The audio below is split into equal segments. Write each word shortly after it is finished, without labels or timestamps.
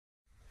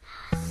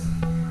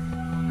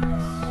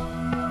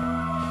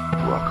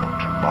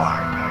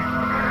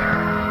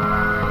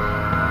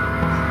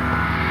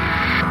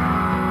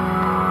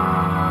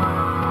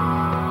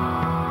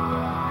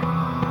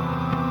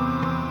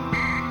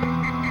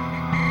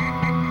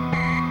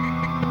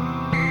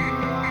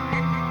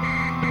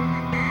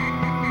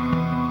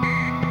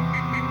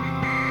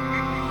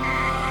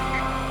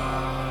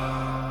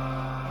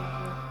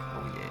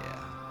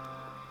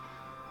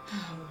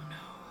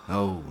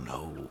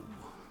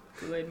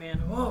man.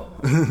 Whoa.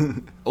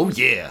 Oh,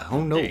 yeah.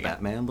 Oh, no,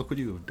 Batman. Look what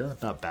you have done.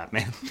 Not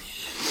Batman.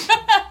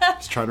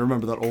 Just trying to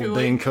remember that old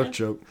Dane Cook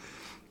joke.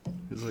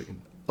 He's like,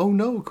 oh,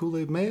 no,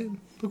 Kool-Aid man.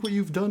 Look what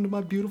you've done to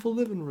my beautiful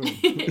living room.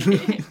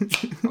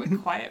 Are we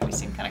quiet? We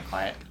seem kind of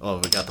quiet. Oh,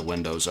 we got the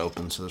windows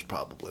open, so there's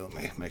probably, let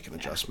me make an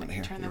adjustment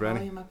here. Turn you the ready?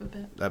 volume up a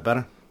bit. That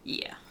better?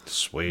 Yeah.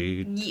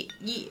 Sweet.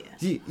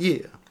 Yeah.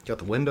 Yeah. Got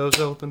the windows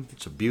open.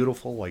 It's a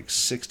beautiful, like,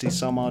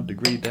 60-some-odd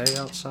degree day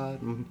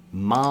outside in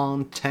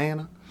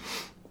Montana.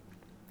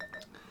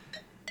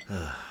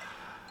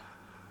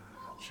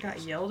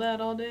 Got yelled at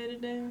all day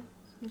today.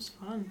 It was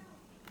fun.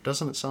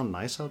 Doesn't it sound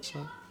nice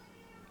outside?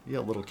 You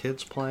got little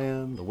kids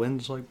playing. The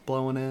wind's, like,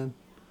 blowing in.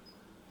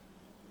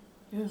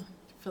 Yeah.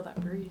 Feel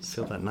that breeze.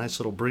 Feel that nice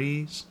little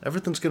breeze.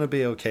 Everything's going to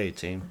be okay,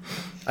 team.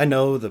 I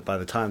know that by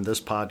the time this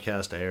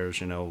podcast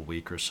airs, a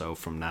week or so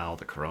from now,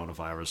 the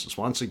coronavirus has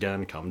once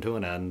again come to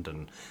an end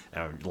and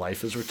our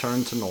life has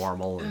returned to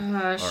normal. And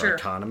our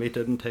economy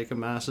didn't take a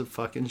massive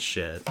fucking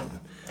shit.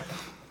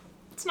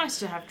 It's nice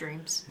to have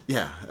dreams.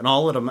 Yeah, and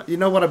all of them. You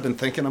know what I've been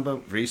thinking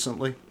about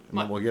recently? And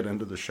then we'll get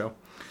into the show.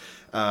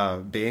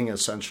 Being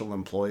essential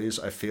employees,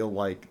 I feel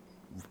like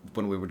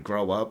when we would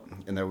grow up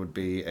and there would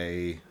be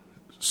a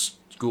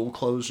school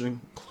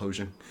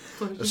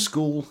a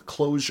school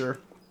closure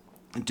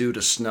due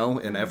to snow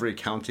in every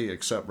county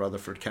except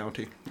Rutherford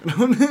County.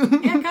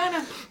 Yeah, kind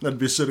of. I'd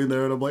be sitting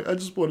there and I'm like, I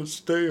just want to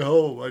stay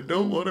home. I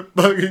don't want to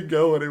fucking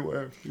go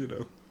anywhere,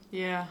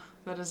 Yeah,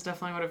 that is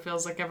definitely what it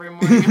feels like every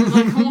morning. I'm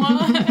like,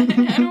 what?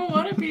 I don't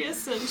want to be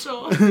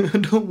essential. I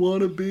don't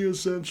want to be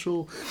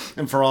essential.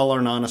 And for all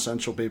our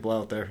non-essential people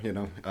out there,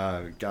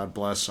 God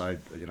bless. I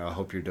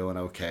hope you're doing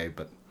okay,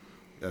 but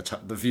that's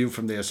the view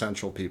from the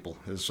essential people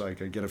is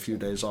like I get a few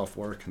days off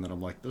work and then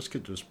I'm like, this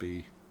could just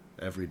be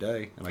every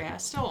day. And I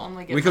still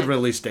only get. We could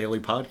release daily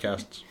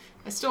podcasts.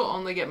 I still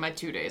only get my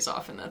 2 days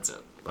off, and that's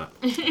it. But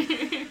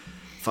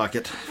fuck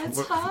it. It's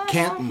hot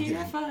out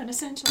here for an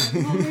essential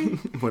employee.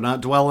 We're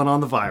not dwelling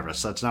on the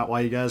virus. That's not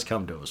why you guys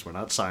come to us. We're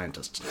not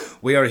scientists.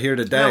 We are here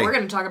today. No, we're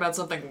going to talk about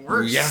something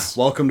worse. Yeah.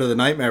 Welcome to the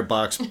Nightmare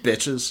Box,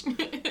 bitches.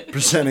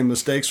 Presenting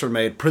mistakes were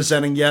made.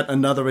 Presenting yet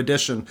another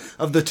edition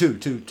of the two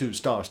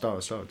Tuesdays.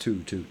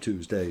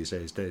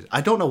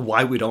 I don't know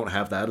why we don't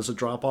have that as a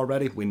drop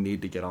already. We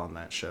need to get on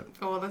that shit.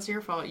 Oh, well, that's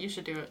your fault. You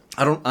should do it.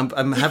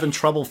 I'm having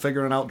trouble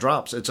figuring out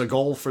drops. It's a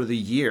goal for the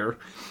year.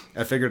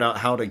 I figured out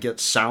how to get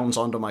sounds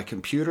onto my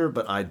computer,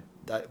 but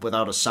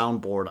without a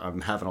soundboard,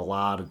 I'm having a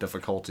lot of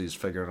difficulties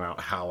figuring out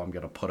how I'm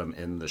going to put them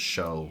in the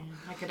show. Yeah,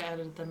 I could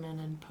edit them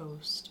in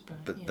post,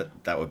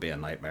 but that would be a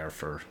nightmare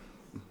for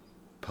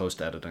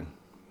post-editing,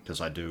 because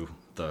I do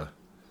the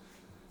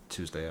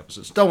Tuesday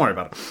episodes. Don't worry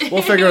about it.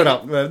 We'll figure it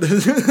out.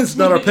 It's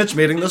not our pitch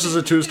meeting. This is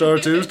a 2-Star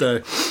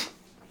Tuesday.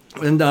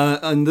 And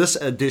on this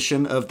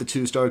edition of the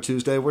 2-Star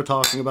Tuesday, we're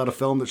talking about a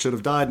film that should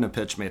have died in a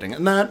pitch meeting.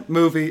 And that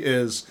movie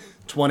is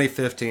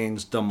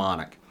 2015's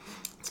Demonic.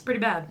 It's pretty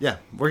bad. Yeah,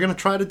 we're going to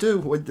try to do.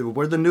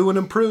 We're the new and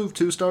improved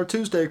 2-Star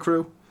Tuesday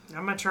crew.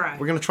 I'm going to try.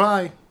 We're going to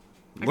try.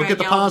 Look at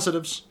the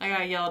positives. I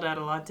got yelled at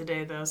a lot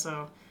today, though,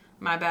 so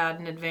my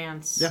bad in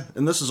advance. Yeah,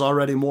 and this is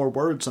already more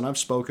words than I've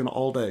spoken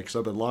all day, because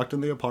I've been locked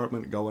in the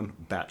apartment going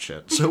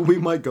batshit. So we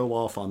might go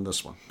off on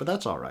this one. But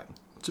that's all right.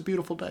 It's a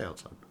beautiful day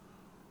outside.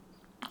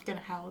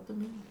 Gonna howl at the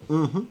moon.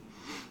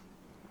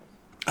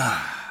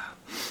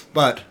 Mm-hmm.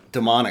 But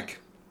Demonic,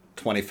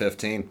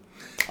 2015.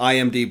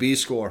 IMDb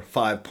score,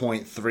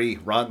 5.3.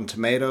 Rotten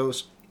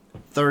Tomatoes,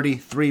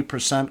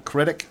 33%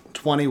 critic,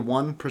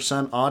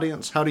 21%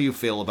 audience. How do you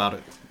feel about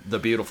it? The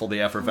beautiful, the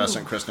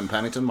effervescent Kristen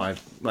Pennington, my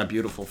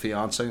beautiful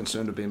fiance and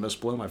soon-to-be Miss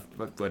Bloom. I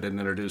didn't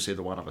introduce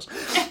either one of us.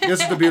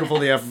 This is the beautiful,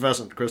 the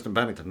effervescent Kristen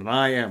Pennington, and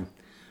I am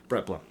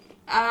Brett Bloom.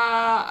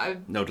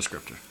 No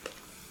descriptor.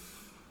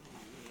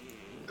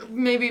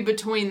 Maybe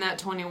between that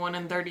 21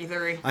 and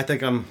 33. I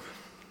think I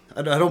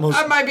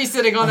might be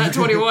sitting on that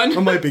 21.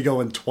 I might be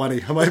going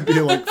 20. I might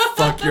be like,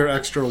 fuck your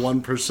extra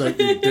 1%.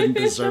 You didn't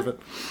deserve it.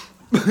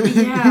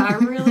 Yeah,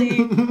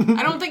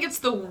 I don't think it's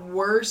the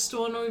worst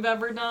one we've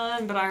ever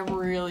done, but I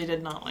really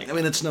did not like it. I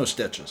mean, it's no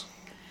Stitches.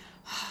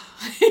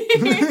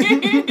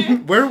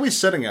 Where are we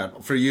sitting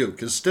at for you?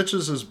 Because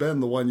Stitches has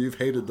been the one you've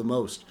hated the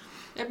most.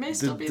 It may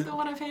still be the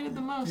one I've hated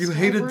the most. You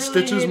hated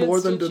Stitches more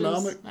than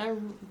Demonic?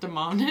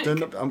 Demonic?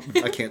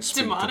 I can't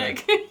speak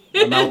Demonic.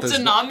 My mouth is...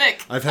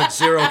 Demonic. I've had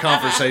zero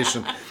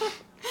conversation.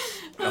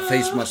 My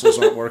face muscles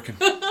aren't working.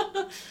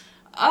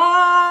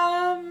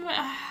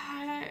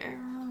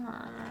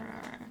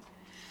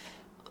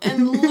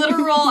 In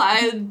literal,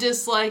 I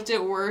disliked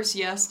it worse.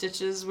 Yeah,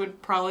 Stitches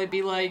would probably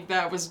be like,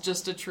 that was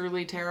just a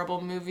truly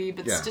terrible movie,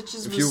 but yeah.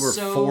 Stitches was so... If you were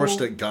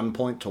forced at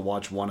gunpoint to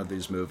watch one of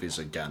these movies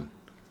again...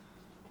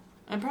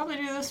 I'd probably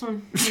do this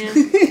one. Yeah.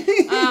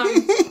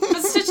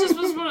 But Stitches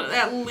was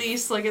at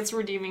least like its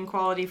redeeming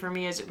quality for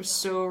me, as it was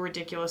so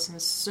ridiculous and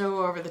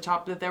so over the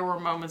top that there were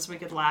moments we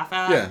could laugh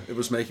at. Yeah, it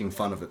was making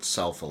fun of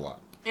itself a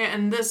lot.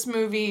 And this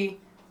movie,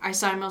 I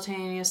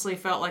simultaneously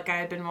felt like I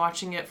had been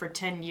watching it for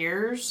 10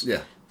 years.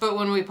 Yeah. But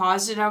when we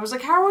paused it, I was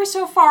like, how are we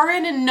so far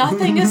in and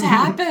nothing has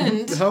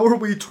happened? How are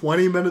we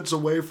 20 minutes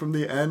away from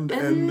the end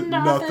and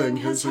nothing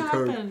has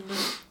occurred? Happened.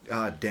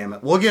 God damn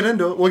it. We'll get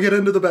into it. We'll get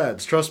into the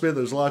bads. Trust me,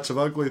 there's lots of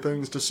ugly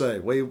things to say.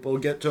 We'll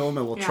get to them,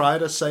 and we'll try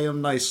to say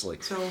them nicely.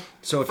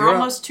 So if for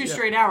almost 2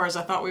 straight hours,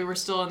 I thought we were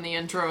still in the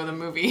intro of the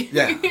movie.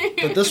 Yeah.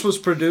 But this was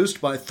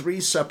produced by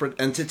 3 separate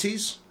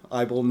entities.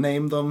 I will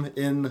name them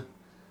in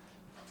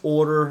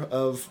order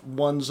of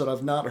ones that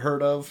I've not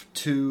heard of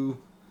to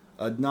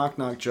a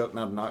knock-knock joke.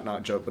 Not a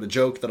knock-knock joke, but a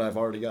joke that I've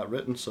already got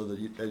written so that,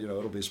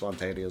 it'll be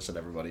spontaneous and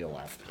everybody will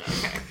laugh.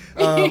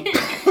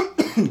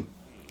 Okay.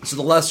 So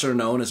the lesser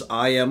known is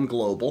I Am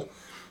Global.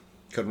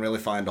 Couldn't really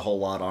find a whole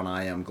lot on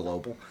I Am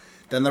Global.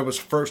 Then there was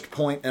First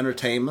Point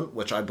Entertainment,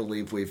 which I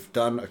believe we've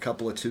done a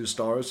couple of 2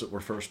 stars that were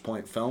First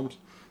Point films.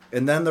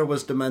 And then there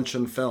was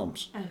Dimension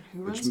Films. And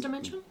who runs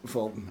Dimension?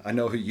 Well, I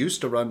know who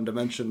used to run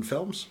Dimension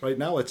Films. Right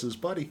now it's his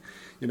buddy,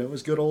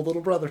 his good old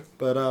little brother.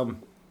 But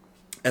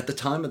at the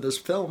time of this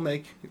film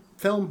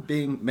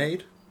being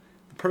made,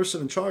 the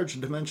person in charge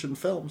of Dimension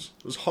Films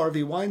was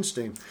Harvey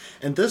Weinstein.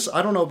 And this,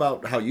 I don't know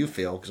about how you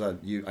feel, because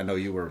I know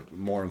you were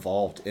more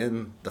involved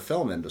in the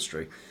film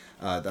industry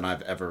than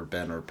I've ever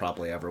been or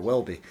probably ever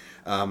will be.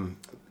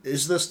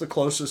 Is this the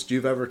closest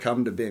you've ever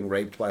come to being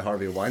raped by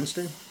Harvey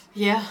Weinstein?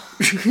 Yeah.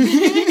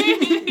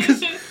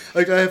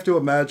 I have to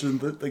imagine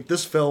that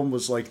this film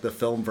was like the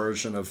film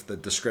version of the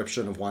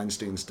description of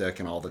Weinstein's dick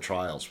in all the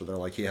trials, where they're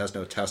like, he has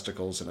no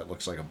testicles and it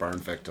looks like a burn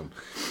victim.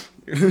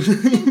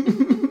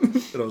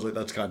 And I was like,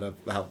 that's kind of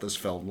how this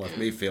film left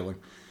me feeling.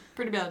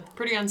 Pretty bad.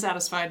 Pretty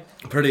unsatisfied.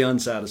 Pretty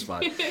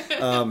unsatisfied.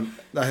 I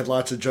had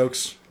lots of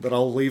jokes that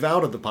I'll leave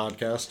out of the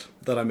podcast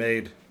that I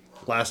made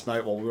last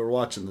night while we were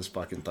watching this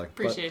fucking thing.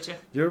 Appreciate you.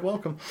 You're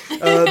welcome.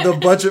 The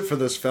budget for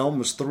this film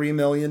was $3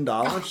 million.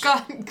 Oh,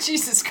 God.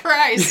 Jesus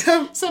Christ.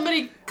 Yeah.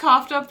 Somebody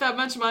coughed up that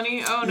much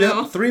money. Oh, no.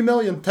 Yeah, $3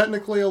 million.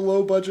 Technically a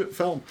low-budget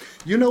film.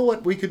 You know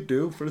what we could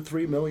do for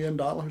 $3 million?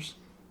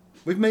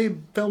 We've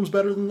made films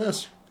better than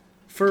this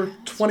for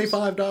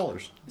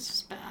 $25. This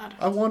is bad.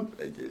 I want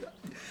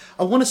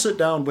to sit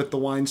down with the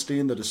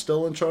Weinstein that is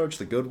still in charge,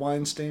 the good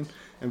Weinstein,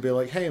 and be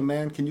like, hey,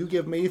 man, can you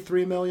give me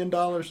 $3 million?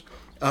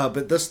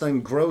 But this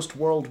thing grossed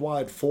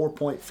worldwide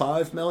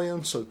 $4.5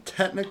 million, so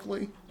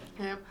technically,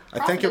 I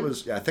think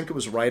it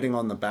was writing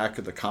on the back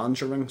of The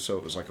Conjuring, so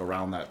it was like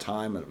around that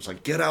time, and it was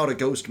like, get out a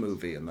ghost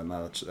movie, and then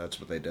that's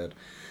what they did.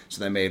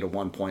 So they made a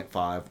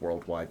 1.5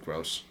 worldwide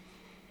gross,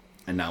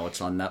 and now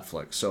it's on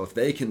Netflix. So if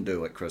they can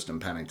do it, Kristen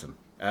Pennington,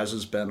 as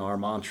has been our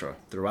mantra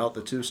throughout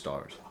the 2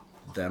 stars,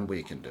 then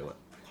we can do it.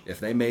 If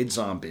they made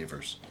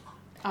Zombievers,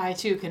 I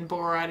too can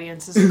bore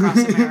audiences across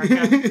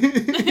America.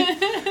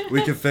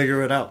 We can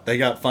figure it out. They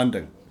got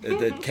funding.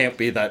 It can't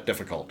be that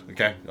difficult,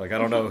 okay? Like, I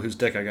don't know whose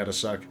dick I gotta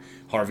suck.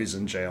 Harvey's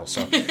in jail,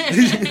 so.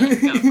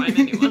 Gotta find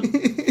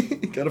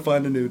anyone. Gotta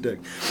find a new dick.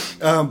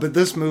 But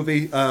this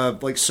movie,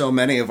 like so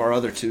many of our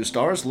other 2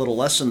 stars, little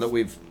lesson that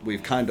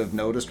we've kind of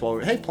noticed while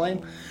hey,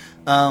 Plane.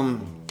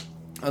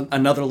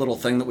 Another little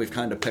thing that we've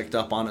kind of picked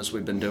up on as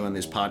we've been doing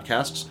these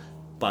podcasts,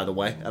 by the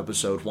way,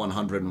 episode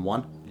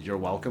 101, you're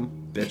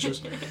welcome,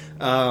 bitches,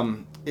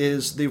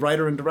 is the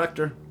writer and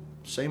director,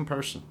 same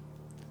person.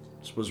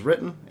 This was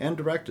written and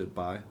directed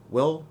by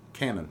Will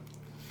Cannon.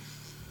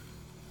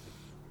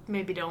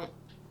 Maybe don't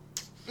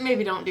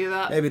do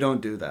that. Maybe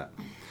don't do that.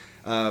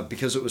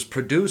 Because it was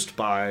produced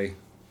by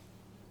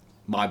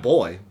my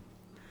boy,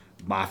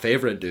 my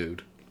favorite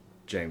dude,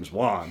 James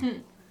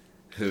Wan,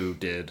 who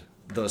did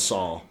the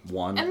Saw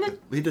 1.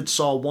 He did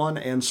Saw 1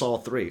 and Saw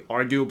 3.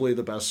 Arguably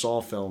the best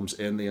Saw films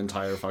in the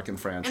entire fucking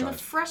franchise. And the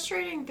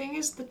frustrating thing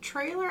is the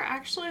trailer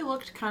actually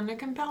looked kind of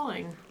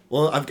compelling.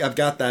 Well, I've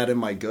got that in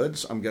my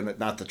goods. I'm going to,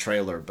 not the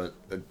trailer, but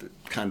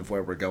kind of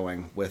where we're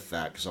going with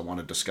that, because I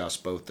want to discuss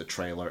both the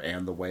trailer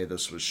and the way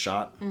this was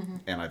shot. Mm-hmm.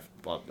 And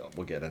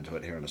we'll get into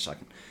it here in a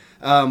second.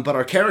 But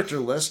our character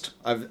list,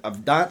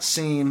 I've not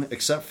seen,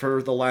 except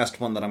for the last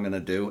one that I'm going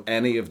to do,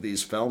 any of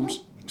these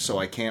films, so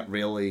I can't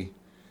really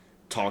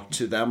talk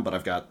to them, but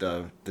I've got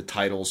the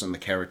titles and the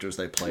characters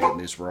they played, and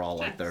these were all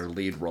like their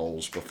lead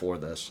roles before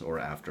this, or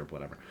after,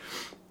 whatever.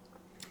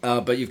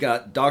 But you've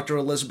got Dr.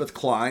 Elizabeth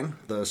Klein,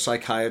 the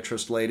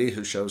psychiatrist lady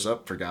who shows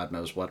up for God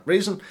knows what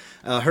reason.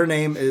 Her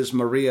name is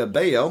Maria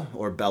Bello,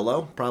 or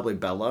Bello, probably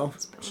Bello.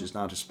 She's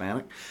not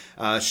Hispanic.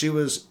 She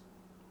was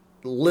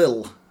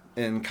Lil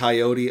in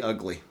Coyote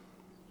Ugly.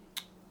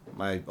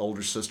 My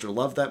older sister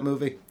loved that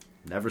movie.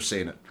 Never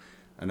seen it.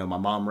 I know my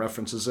mom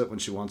references it when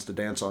she wants to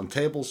dance on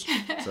tables.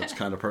 So that's the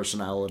kind of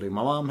personality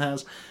my mom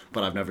has.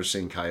 But I've never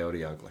seen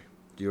Coyote Ugly.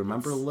 Do you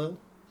remember Lil?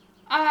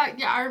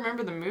 Yeah, I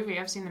remember the movie.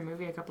 I've seen the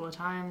movie a couple of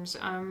times.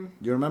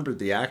 You remembered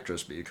the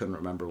actress, but you couldn't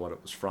remember what it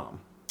was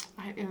from.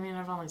 I mean,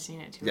 I've only seen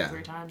it 2 or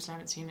 3 times. I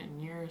haven't seen it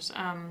in years.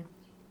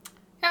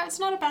 Yeah, it's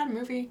not a bad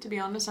movie, to be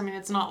honest. I mean,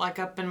 it's not like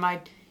up in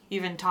my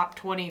even top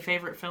 20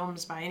 favorite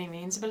films by any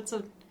means, but it's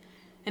an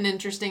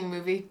interesting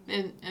movie,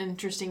 an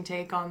interesting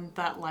take on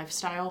that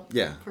lifestyle.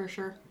 Yeah. For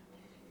sure.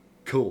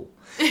 Cool.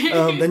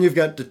 Then you've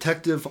got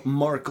Detective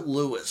Mark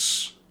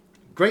Lewis,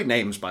 Great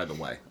names, by the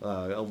way.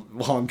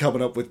 While I'm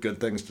coming up with good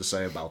things to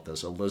say about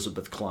this,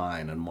 Elizabeth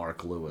Klein and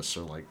Mark Lewis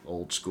are like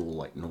old school,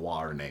 like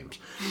noir names.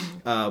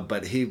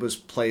 But he was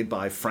played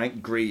by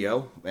Frank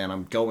Grillo, and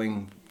I'm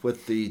going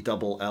with the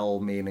double L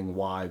meaning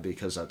Y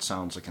because that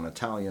sounds like an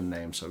Italian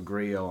name. So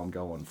Grillo, I'm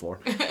going for.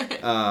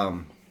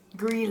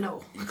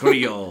 Grillo.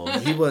 Grillo.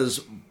 He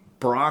was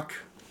Brock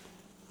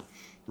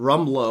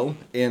Rumlow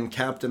in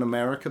Captain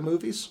America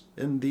movies,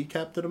 I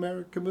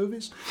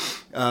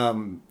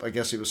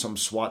guess he was some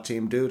SWAT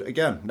team dude.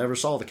 Again, never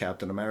saw the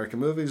Captain America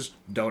movies.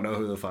 Don't know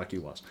who the fuck he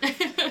was.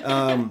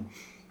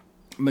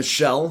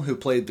 Michelle, who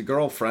played the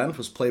girlfriend,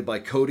 was played by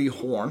Cody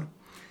Horn.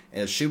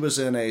 And she was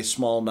in a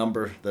small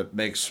number that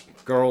makes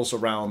girls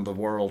around the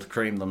world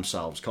cream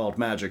themselves called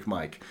Magic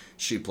Mike.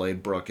 She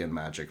played Brooke in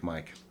Magic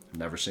Mike.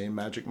 Never seen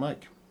Magic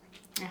Mike.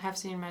 I have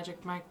seen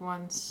Magic Mike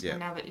once, yeah. And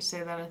now that you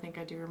say that, I think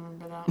I do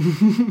remember that.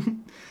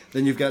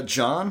 Then you've got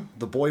John,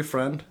 the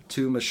boyfriend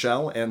to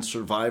Michelle and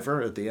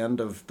survivor at the end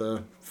of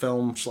the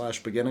film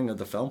 / beginning of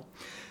the film.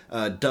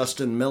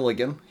 Dustin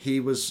Milligan, he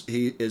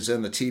is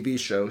in the TV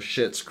show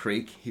Schitt's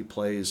Creek. He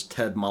plays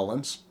Ted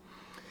Mullins.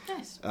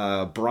 Nice.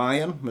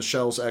 Brian,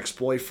 Michelle's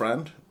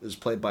ex-boyfriend, is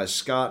played by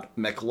Scott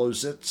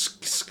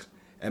Mechlowicz,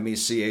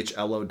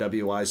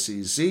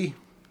 Mechlowicz.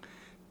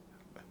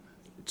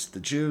 It's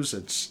the Jews.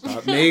 It's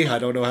not me. I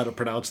don't know how to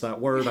pronounce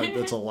that word.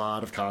 It's a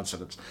lot of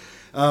consonants.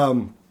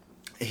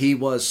 He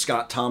was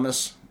Scott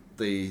Thomas,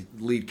 the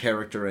lead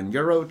character in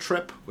Euro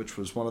Trip, which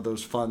was one of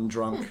those fun,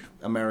 drunk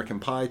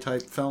American Pie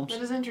type films.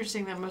 It is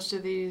interesting that most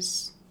of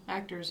these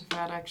actors have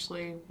had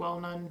actually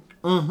well-known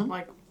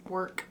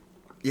work.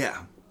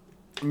 Yeah.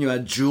 And you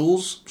had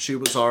Jules. She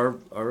was our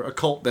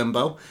occult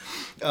bimbo.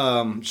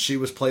 She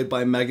was played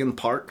by Megan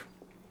Park.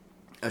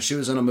 She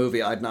was in a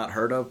movie I'd not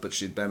heard of, but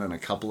she'd been in a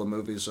couple of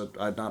movies that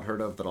I'd not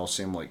heard of that all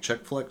seemed like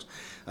chick flicks.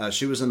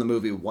 She was in the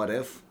movie What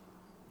If,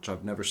 which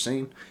I've never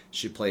seen.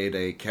 She played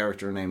a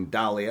character named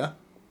Dahlia.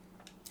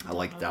 I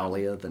like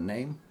Dahlia, the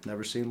name.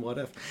 Never seen What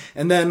If.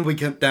 And then we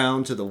get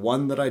down to the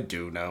one that I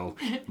do know.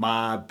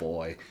 My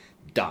boy,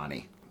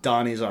 Donnie.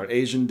 Donnie's our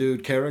Asian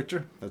dude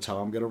character. That's how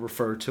I'm going to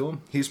refer to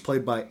him. He's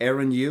played by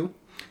Aaron Yu.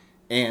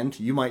 And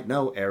you might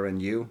know Aaron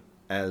Yu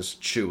as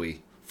Chewie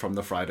from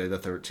the Friday the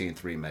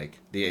 13th remake.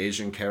 The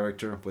Asian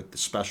character with the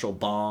special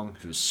bong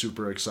who's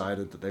super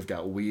excited that they've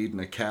got weed in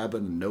a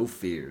cabin and no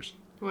fears.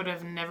 Would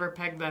have never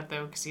pegged that,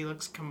 though, because he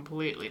looks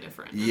completely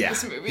different in Yeah,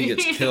 this movie. he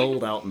gets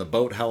killed out in the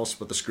boathouse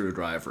with a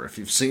screwdriver. If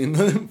you've seen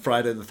the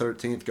Friday the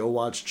 13th, go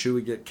watch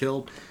Chewie get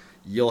killed.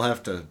 You'll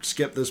have to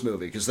skip this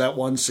movie, because that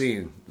one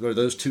scene, or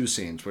those two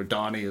scenes, where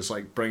Donnie is,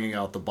 like, bringing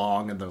out the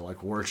bong, and they're,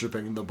 like,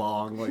 worshiping the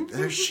bong, like,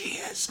 there she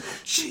is,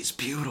 she's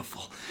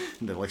beautiful.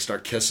 And they, like,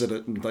 start kissing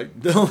it, and, like,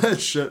 all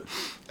that shit.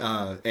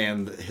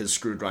 And his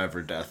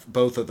screwdriver death.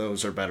 Both of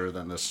those are better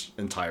than this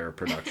entire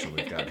production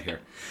we've got here.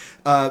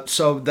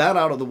 So, that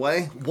out of the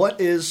way, what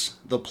is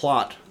the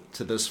plot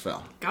to this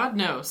film? God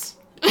knows.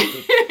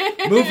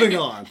 Moving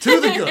on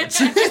to the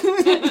goods.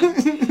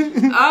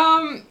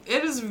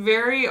 It is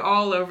very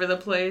all over the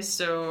place,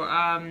 so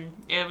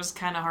it was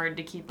kind of hard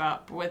to keep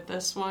up with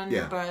this one.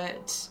 Yeah.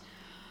 But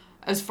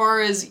as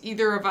far as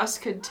either of us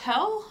could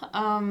tell,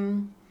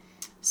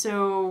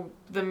 so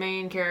the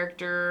main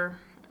character,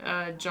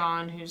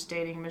 John, who's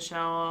dating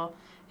Michelle,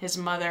 his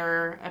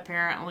mother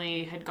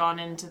apparently had gone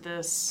into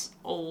this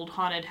old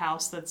haunted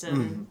house that's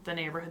in the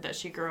neighborhood that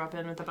she grew up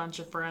in with a bunch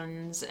of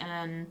friends,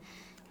 and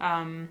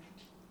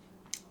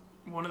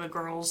one of the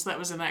girls that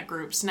was in that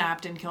group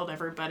snapped and killed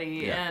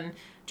everybody, and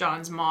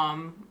John's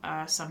mom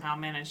somehow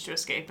managed to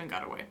escape and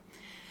got away.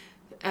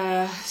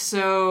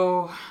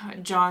 So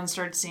John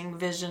starts seeing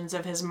visions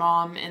of his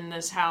mom in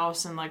this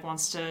house and like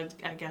wants to,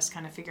 I guess,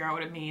 kind of figure out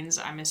what it means.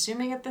 I'm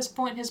assuming at this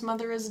point his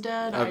mother is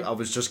dead. I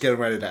was just getting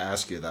ready to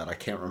ask you that. I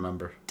can't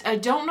remember. I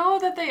don't know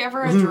that they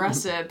ever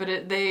address it,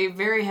 but they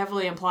very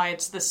heavily imply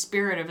it's the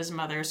spirit of his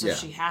mother, so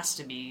she has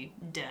to be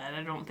dead.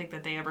 I don't think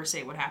that they ever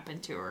say what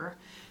happened to her.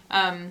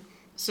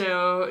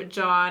 So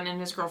John and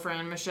his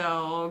girlfriend,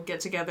 Michelle, get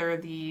together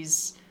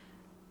these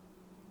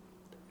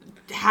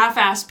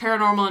half-assed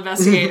paranormal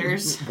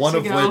investigators. One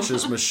of which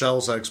is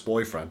Michelle's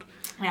ex-boyfriend.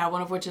 Yeah,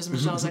 one of which is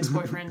Michelle's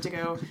ex-boyfriend, to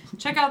go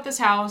check out this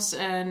house,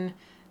 and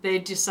they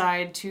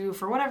decide to,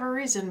 for whatever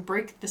reason,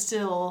 break the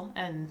seal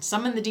and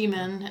summon the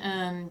demon,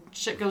 and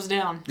shit goes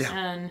down. Yeah.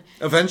 And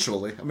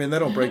eventually. I mean, they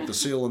don't break the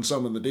seal and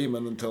summon the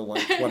demon until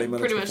like 20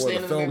 minutes before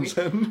the film's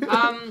end.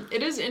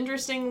 It is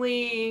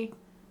interestingly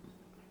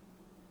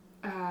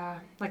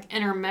like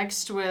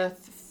intermixed with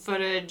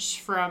footage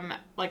from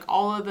like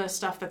all of the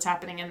stuff that's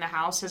happening in the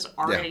house has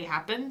already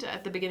happened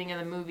at the beginning of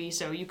the movie,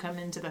 so you come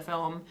into the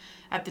film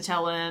at the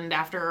tail end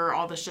after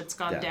all the shit's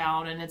gone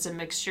down, and it's a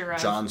mixture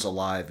of John's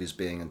alive, he's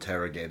being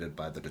interrogated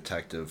by the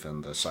detective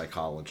and the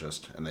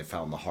psychologist, and they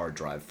found the hard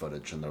drive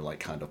footage, and they're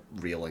like kind of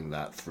reeling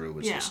that through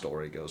as the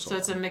story goes so along.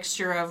 it's a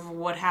mixture of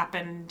what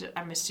happened,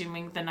 I'm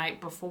assuming, the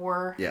night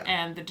before,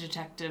 and the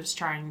detectives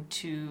trying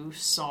to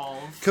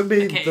solve could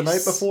be the case. The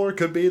night before,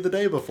 could be the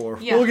day before.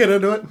 Yeah. We'll get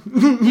into it.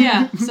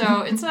 Yeah,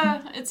 so it's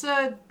a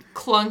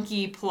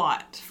clunky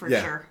plot for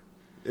sure.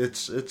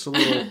 It's a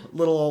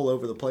little all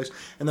over the place.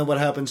 And then what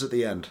happens at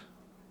the end?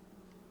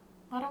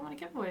 I don't want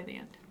to give away the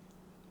end.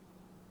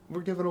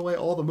 We're giving away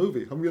all the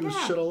movie. I'm gonna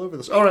shit all over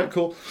this. All right,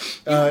 cool.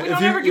 We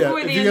don't ever give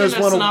away the end in a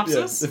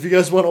synopsis. If you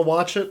guys want to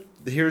watch it,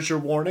 here's your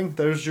warning.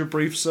 There's your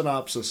brief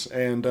synopsis.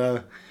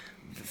 And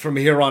from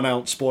here on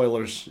out,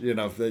 spoilers.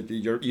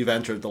 You've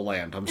entered the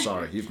land. I'm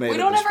sorry. You've made. We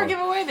don't ever give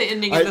away the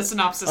ending of the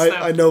synopsis. Though.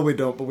 I know we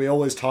don't, but we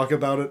always talk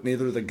about it,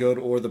 neither the good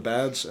or the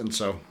bads, and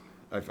so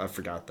I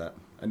forgot that.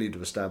 I need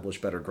to establish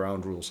better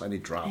ground rules. I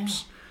need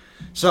drops.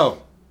 Yeah.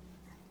 So.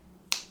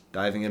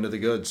 Diving into the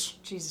goods.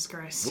 Jesus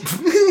Christ.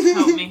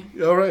 Help me.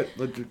 All right.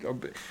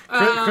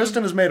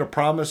 Kristen has made a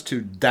promise to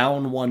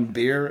down one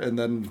beer and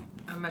then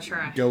I'm going to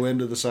try. Go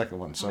into the second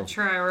one. So I'm going to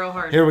try real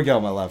hard. Here we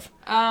go, my love.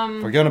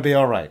 We're going to be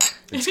all right.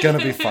 It's going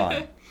to be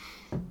fine.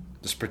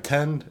 Just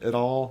pretend it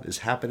all is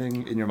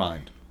happening in your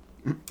mind.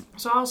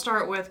 So I'll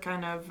start with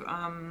kind of...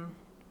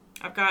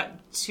 I've got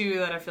two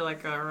that I feel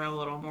like are a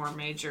little more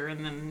major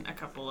and then a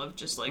couple of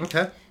just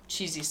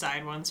cheesy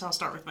side ones. So I'll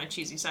start with my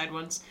cheesy side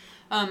ones.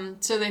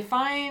 So they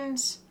find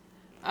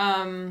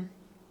a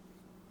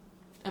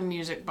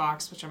music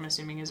box, which I'm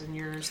assuming is in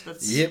yours.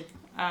 That's Yep.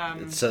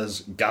 It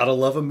says, "Gotta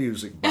love a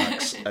music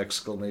box!"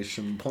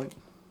 exclamation point.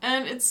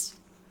 And it's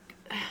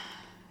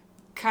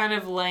kind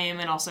of lame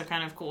and also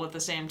kind of cool at the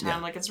same time. Yeah.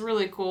 Like, it's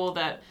really cool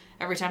that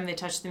every time they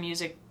touch the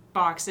music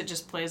box, it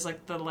just plays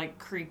like the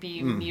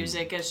creepy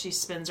music as she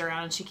spins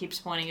around and she keeps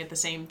pointing at the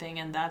same thing,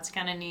 and that's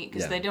kind of neat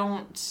because they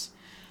don't...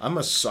 I'm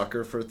a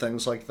sucker for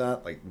things like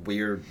that. Like,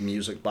 weird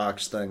music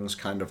box things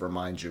kind of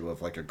remind you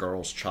of, like, a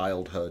girl's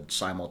childhood.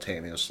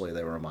 Simultaneously,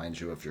 they remind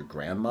you of your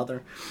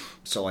grandmother.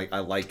 So, like, I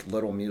like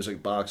little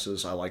music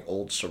boxes. I like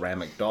old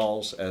ceramic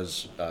dolls,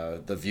 as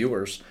the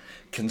viewers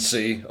can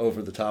see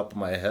over the top of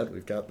my head.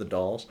 We've got the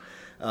dolls.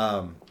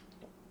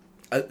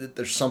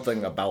 There's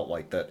something about,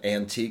 like, that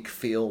antique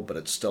feel, but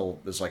it still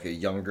is, like, a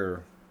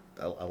younger...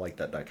 I like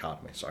that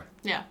dichotomy. Sorry.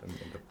 Yeah.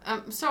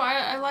 So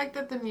I like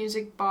that the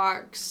music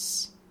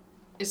box...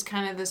 is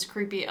kind of this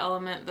creepy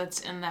element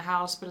that's in the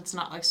house, but it's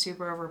not like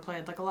super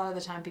overplayed. Like, a lot of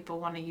the time people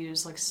want to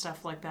use like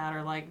stuff like that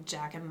or like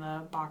Jack in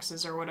the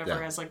Boxes or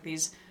whatever as like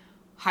these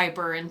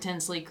hyper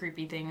intensely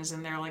creepy things,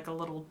 and they're like a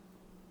little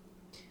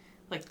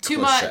like too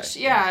cliche. Much.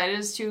 Yeah, it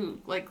is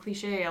too like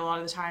cliche a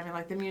lot of the time. And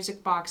like the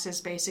music box is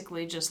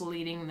basically just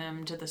leading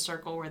them to the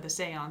circle where the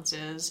seance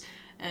is,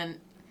 and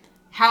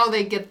how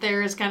they get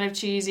there is kind of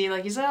cheesy.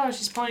 Like, he's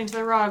she's pointing to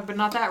the rug, but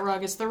not that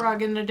rug. It's the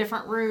rug in a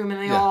different room, and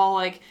they all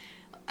like.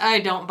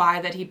 I don't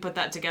buy that he put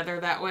that together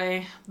that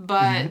way,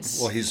 but...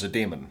 Well, he's a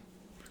demon.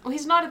 Well,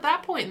 he's not at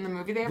that point in the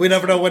movie. We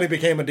never know when he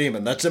became a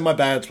demon. That's in my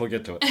bads. We'll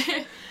get to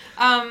it.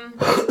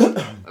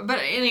 But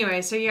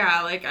anyway, so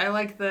yeah, like, I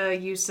like the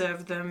use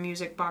of the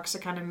music box to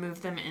kind of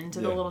move them into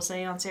the little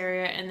seance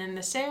area, and then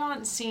the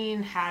seance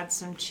scene had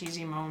some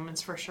cheesy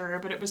moments for sure,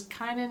 but it was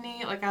kind of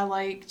neat. Like, I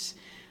liked...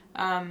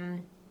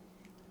 because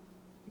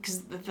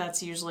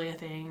that's usually a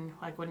thing,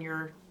 like, when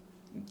you're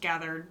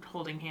gathered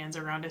holding hands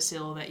around a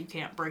seal, that you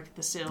can't break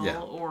the seal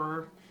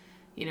or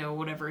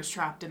whatever is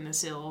trapped in the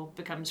seal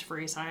becomes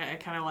free. So I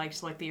kind of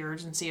liked like the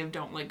urgency of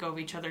don't let go of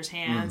each other's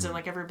hands and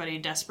like everybody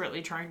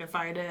desperately trying to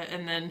fight it,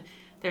 and then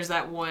there's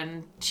that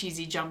one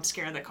cheesy jump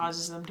scare that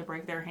causes them to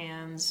break their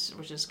hands,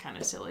 which is kind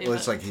of silly. Well,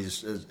 it's like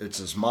it's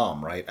his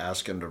mom, right,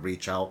 asking to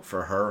reach out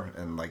for her,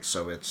 and like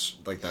so it's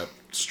like that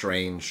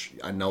strange,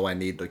 I know I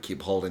need to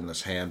keep holding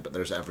this hand, but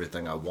there's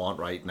everything I want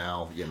right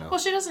now, Well,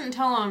 she doesn't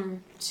tell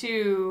him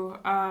to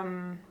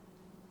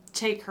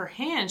take her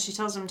hand. She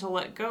tells him to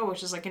let go,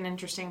 which is like an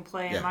interesting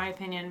play in my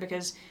opinion,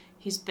 because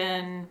he's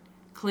been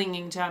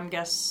clinging to, I'm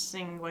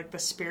guessing, like the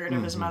spirit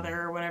of his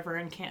mother or whatever,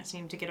 and can't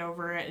seem to get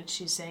over it, and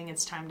she's saying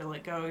it's time to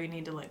let go, you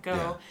need to let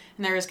go.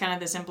 And there is kind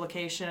of this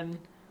implication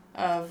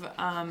of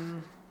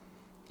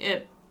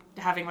it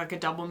having like a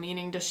double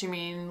meaning. Does she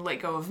mean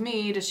let go of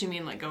me? Does she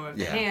mean let go of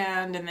the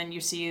hand? And then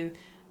you see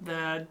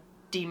the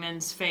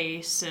demon's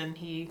face and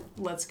he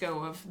lets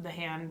go of the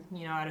hand,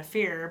 out of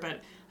fear.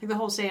 But like the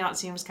whole seance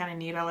seems kind of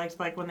neat. I liked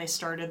like when they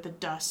started, the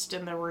dust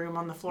in the room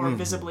on the floor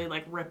visibly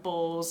like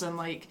ripples, and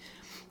like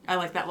I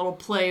like that little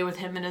play with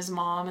him and his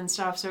mom and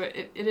stuff. So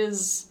it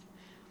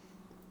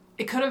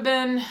could have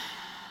been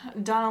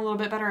done a little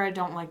bit better. I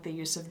don't like the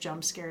use of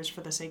jump scares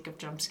for the sake of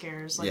jump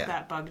scares. Like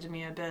that bugged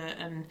me a bit.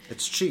 And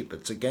it's cheap.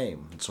 It's a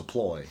game. It's a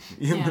ploy.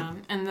 Yeah,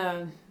 and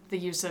the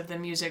use of the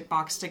music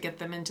box to get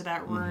them into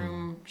that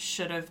room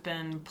should have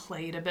been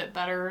played a bit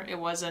better. It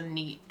was a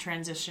neat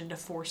transition to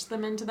force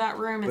them into that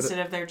room instead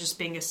of there just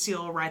being a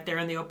seal right there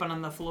in the open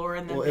on the floor.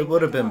 And then it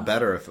would have been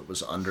better if it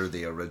was under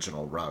the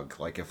original rug.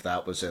 Like if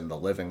that was in the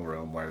living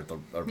room where the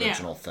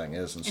original thing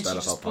is, instead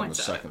of up on the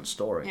second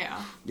story.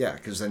 Yeah,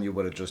 because then you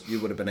would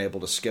have been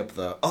able to skip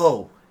the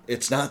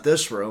it's not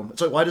this room.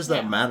 It's like, why does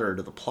that matter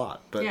to the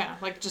plot? But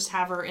like just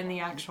have her in the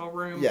actual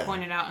room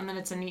pointed out, and then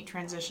it's a neat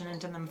transition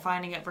into them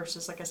finding it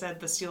versus, like I said,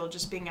 the seal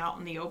just being out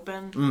in the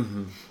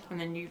open. And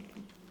then you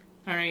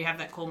have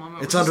that cool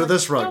moment. It's under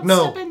this rug.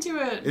 No, step into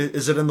it.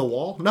 Is it in the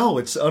wall? No,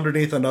 it's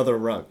underneath another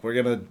rug. We're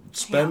gonna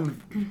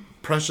spend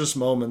precious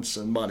moments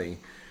and money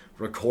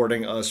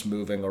recording us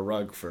moving a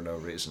rug for no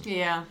reason.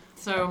 Yeah,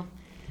 so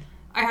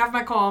I have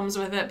my qualms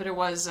with it, but it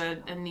was a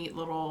neat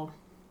little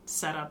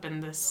setup,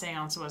 and the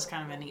seance was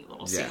kind of a neat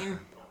little scene.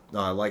 No,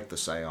 I like the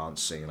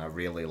seance scene. I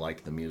really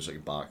like the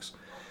music box,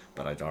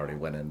 but I'd already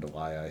went into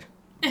why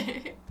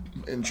I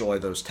enjoy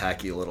those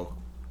tacky little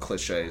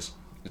cliches.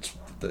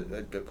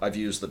 I've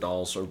used the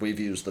dolls, or we've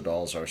used the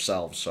dolls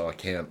ourselves, so I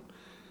can't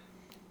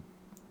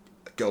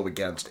go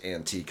against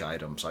antique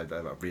items. I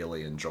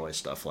really enjoy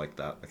stuff like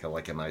that. Like I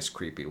like a nice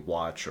creepy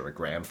watch or a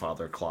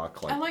grandfather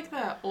clock. I like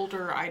that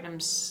older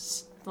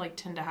items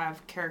tend to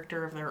have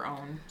character of their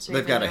own. So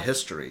they've got a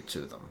history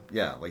to them.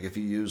 Yeah, like if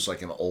you use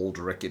like an old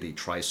rickety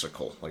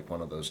tricycle, like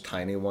one of those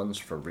tiny ones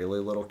for really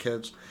little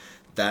kids,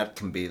 that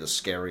can be the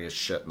scariest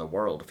shit in the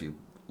world if you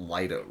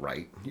light it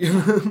right.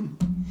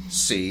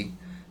 See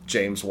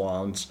James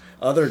Wan's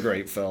other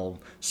great film,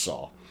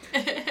 Saw.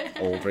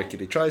 Old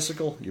rickety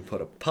tricycle, you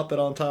put a puppet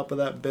on top of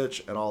that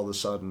bitch, and all of a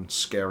sudden,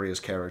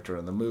 scariest character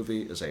in the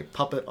movie is a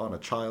puppet on a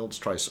child's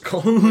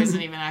tricycle. Who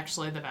isn't even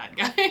actually the bad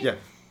guy. Yeah,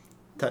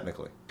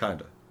 technically,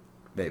 kinda,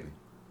 maybe,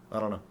 I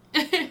don't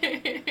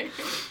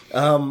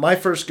know. My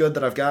first good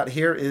that I've got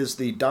here is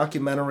the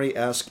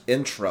documentary-esque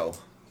intro.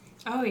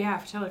 Oh yeah,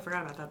 I totally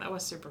forgot about that. That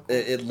was super cool.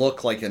 It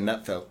looked like a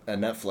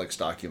Netflix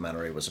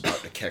documentary was about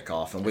to kick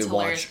off, and That's we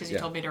hilarious watched. Because you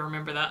told me to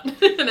remember that,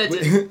 and I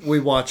didn't. We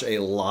watch a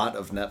lot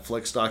of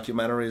Netflix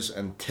documentaries,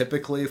 and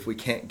typically, if we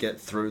can't get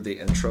through the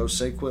intro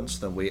sequence,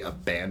 then we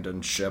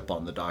abandon ship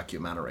on the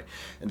documentary.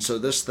 And so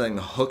this thing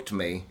hooked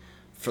me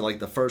for like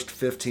the first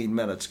 15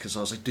 minutes because I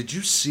was like, did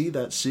you see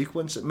that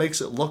sequence? It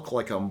makes it look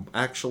like I'm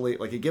actually,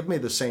 like it gave me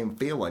the same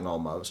feeling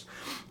almost.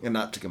 And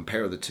not to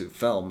compare the two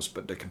films,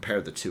 but to compare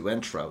the two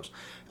intros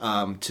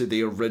to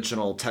the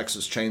original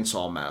Texas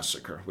Chainsaw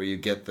Massacre, where you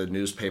get the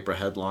newspaper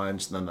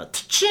headlines and then the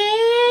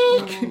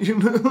cha-ching, you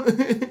know?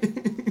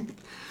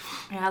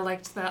 Yeah, I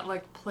liked that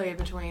play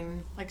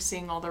between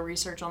seeing all the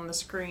research on the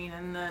screen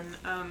and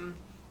then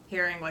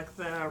hearing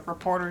the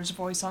reporter's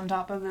voice on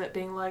top of it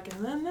being like,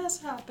 and then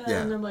this happened,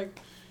 and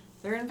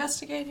they're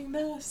investigating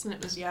this, and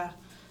it was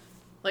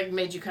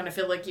made you kind of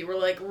feel like you were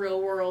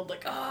real world,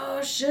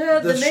 oh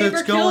shit, the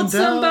neighbor killed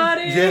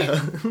somebody.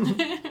 Yeah.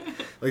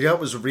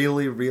 That was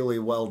really, really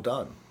well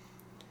done.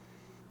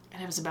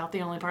 And it was about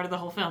the only part of the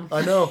whole film.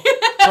 I know.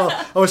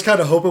 I was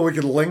kind of hoping we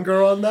could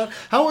linger on that.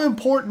 How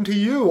important to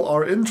you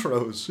are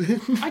intros?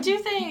 I do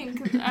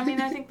think. I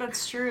think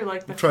that's true.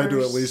 Trying to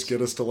at least get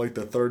us to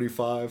the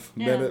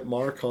 35-minute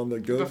mark on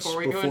the goods before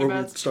we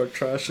start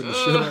trashing the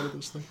shit out of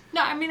this thing.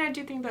 No, I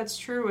do think that's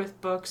true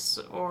with books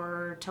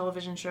or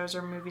television shows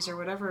or movies or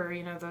whatever.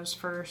 Those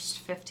first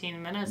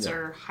 15 minutes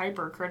are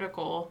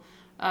hypercritical.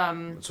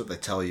 That's what they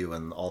tell you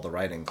in all the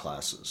writing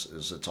classes,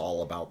 is it's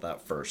all about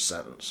that first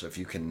sentence. If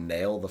you can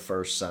nail the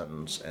first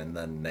sentence and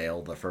then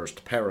nail the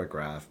first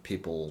paragraph,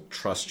 people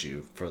trust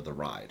you for the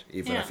ride,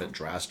 even if it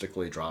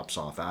drastically drops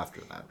off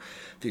after that.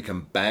 If you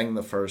can bang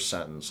the first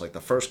sentence, the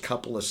first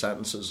couple of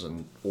sentences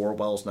in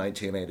Orwell's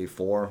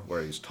 1984,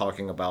 where he's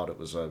talking about it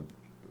was a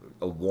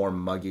warm,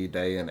 muggy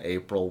day in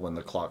April when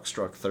the clock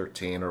struck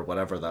 13, or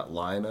whatever that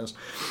line is.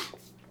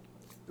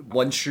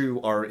 Once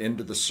you are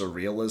into the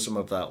surrealism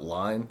of that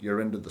line,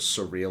 you're into the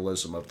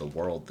surrealism of the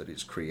world that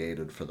he's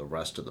created for the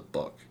rest of the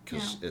book,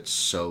 because it's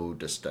so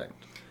distinct.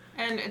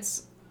 And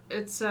it's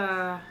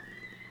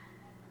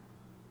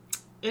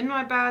in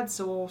my bad,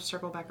 so we'll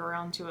circle back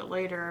around to it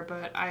later,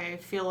 but I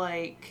feel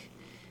like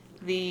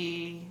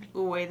the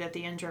way that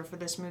the intro for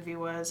this movie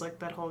was,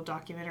 that whole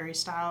documentary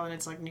style, and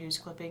it's news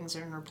clippings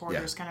and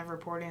reporters kind of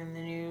reporting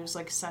the news,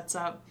 sets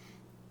up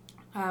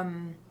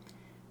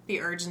the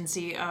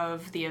urgency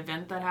of the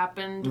event that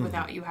happened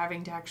without you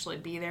having to actually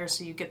be there,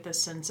 so you get this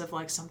sense of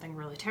something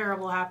really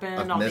terrible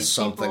happened. I've missed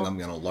something, I'm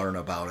going to learn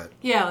about it.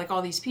 Yeah,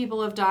 all these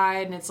people have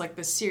died, and it's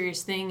this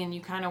serious thing, and you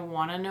kind of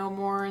want to know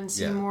more and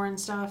see more and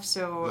stuff.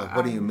 So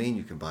what do you mean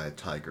you can buy a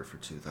tiger for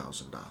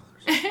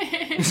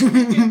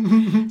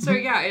 $2,000? So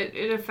yeah,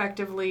 it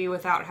effectively,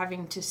 without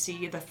having to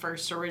see the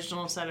first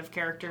original set of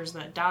characters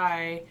that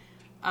die,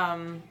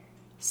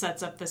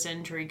 sets up this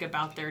intrigue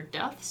about their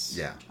deaths.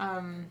 Yeah.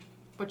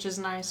 Which is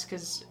nice,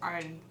 because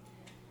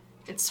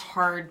it's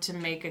hard to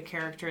make a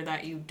character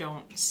that you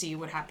don't see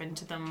what happened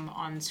to them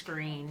on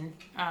screen.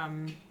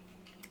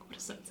 What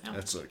does that sound?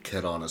 That's a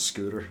kid on a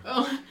scooter.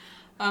 Oh,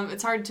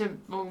 it's hard to,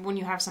 when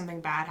you have something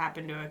bad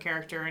happen to a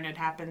character and it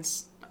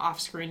happens off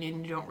screen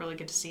and you don't really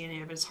get to see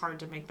any of it, it's hard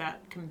to make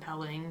that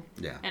compelling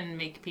and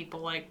make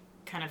people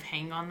kind of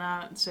hang on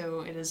that.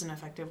 So it is an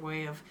effective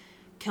way of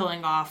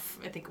killing off,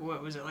 I think,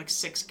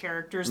 6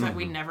 characters that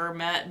we never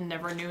met and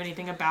never knew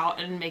anything about,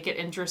 and make it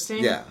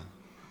interesting. Yeah.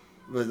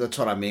 That's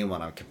what I mean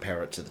when I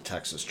compare it to the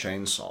Texas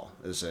Chainsaw,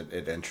 is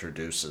it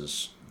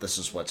introduces, this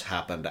is what's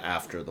happened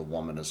after the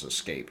woman has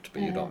escaped,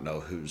 but you don't know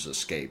who's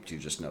escaped. You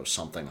just know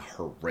something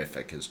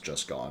horrific has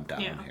just gone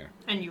down here.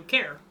 And you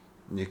care.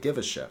 And you give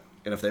a shit.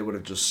 And if they would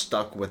have just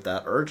stuck with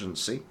that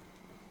urgency,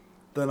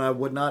 then I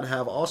would not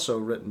have also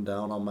written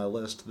down on my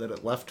list that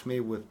it left me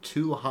with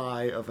too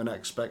high of an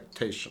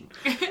expectation.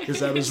 Because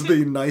that is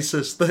the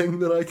nicest thing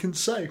that I can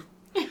say.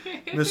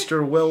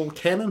 Mr. Will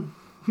Cannon.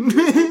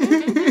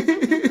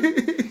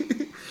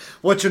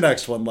 What's your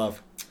next one,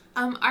 love?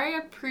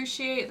 I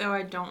appreciate, though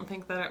I don't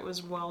think that it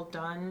was well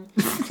done,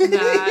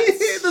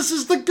 that... This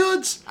is the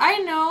goods! I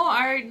know,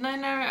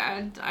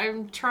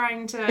 I'm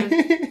trying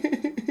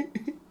to...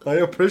 I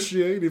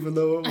appreciate, even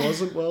though it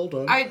wasn't well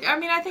done. I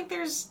mean, I think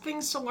there's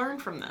things to learn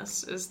from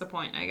this, is the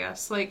point, I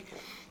guess. Like...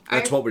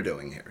 That's what we're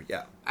doing here,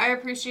 yeah. I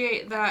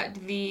appreciate that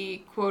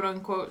the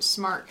quote-unquote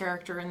smart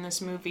character in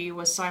this movie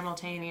was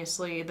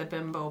simultaneously the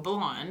bimbo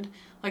blonde.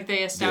 Like,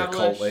 they established...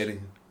 The occult lady?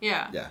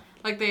 Yeah. Yeah.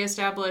 Like, they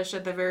established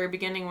at the very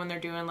beginning when they're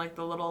doing, like,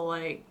 the little,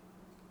 like,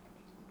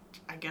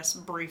 I guess,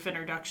 brief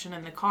introduction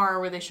in the car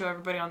where they show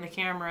everybody on the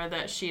camera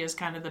that she is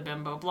kind of the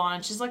bimbo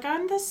blonde. She's like,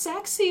 I'm the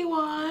sexy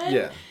one.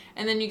 Yeah.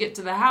 And then you get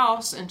to the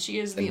house, and she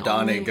is the and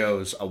Donnie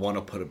goes, I want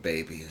to put a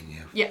baby in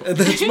you. Yeah.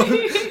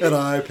 And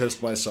I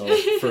pissed myself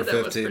for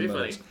 15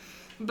 minutes. Funny.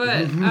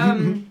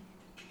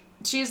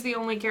 But she's the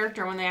only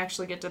character when they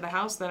actually get to the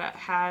house that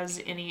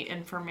has any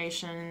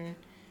information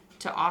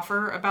to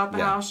offer about the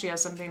house. She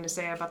has something to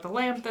say about the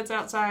lamp that's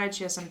outside.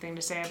 She has something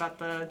to say about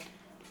the...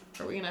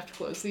 Are we going to have to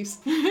close these?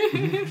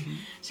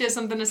 She has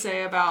something to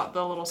say about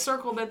the little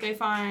circle that they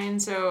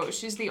find. So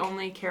she's the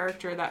only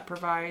character that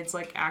provides,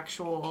 like,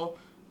 actual...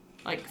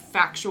 like,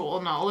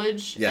 factual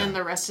knowledge, and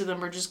the rest of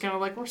them are just kind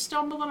of like, we're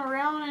stumbling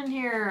around in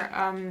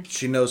here.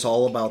 She knows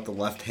all about the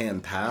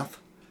left-hand path.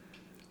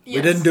 Yes.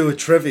 We didn't do a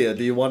trivia.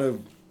 Do you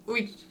want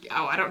to...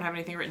 I don't have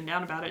anything written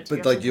down about it.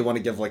 But, like, do you want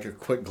to give, like, a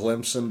quick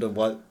glimpse into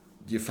what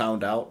you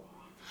found out?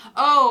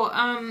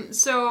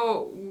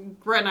 So,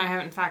 Brett and I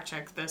haven't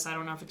fact-checked this. I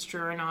don't know if it's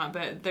true or not,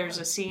 but there's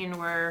a scene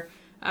where,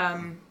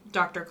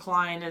 Dr.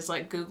 Klein is,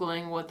 like,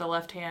 Googling what the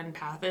left-hand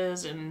path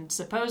is, and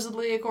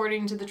supposedly,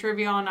 according to the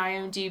trivia on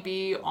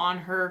IMDb, on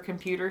her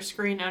computer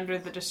screen under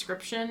the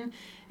description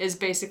is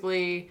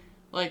basically,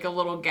 like, a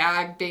little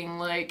gag being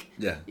like,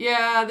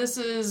 yeah, this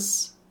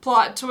is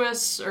plot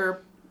twists,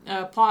 or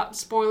plot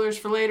spoilers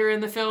for later in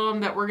the film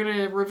that we're going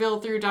to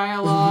reveal through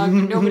dialogue.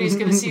 Nobody's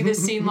going to see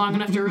this scene long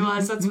enough to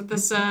realize that's what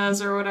this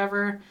says, or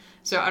whatever.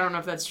 So I don't know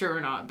if that's true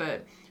or not,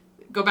 but...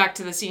 Go back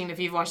to the scene if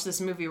you've watched this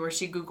movie where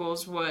she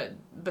Googles what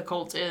the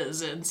cult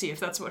is and see if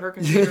that's what her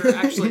computer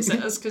actually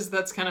says, because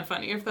that's kind of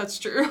funny if that's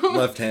true.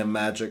 Left-hand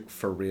magic,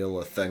 for real,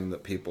 a thing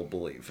that people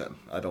believe in.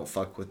 I don't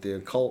fuck with the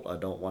occult. I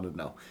don't want to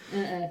know.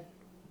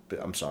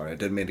 But I'm sorry, I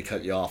didn't mean to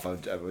cut you off. I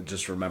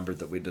just remembered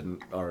that we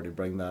didn't already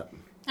bring that.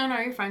 Oh, no,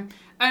 you're fine.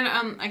 And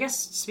I guess,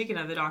 speaking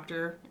of the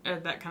Doctor,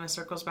 that kind of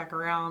circles back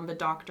around. The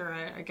Doctor,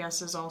 I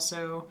guess, is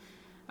also...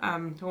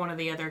 one of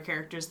the other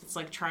characters that's,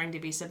 like, trying to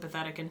be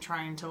sympathetic and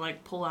trying to,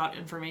 like, pull out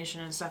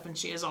information and stuff, and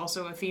she is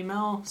also a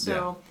female,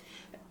 so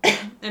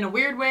in a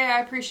weird way,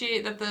 I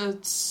appreciate that the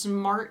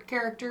smart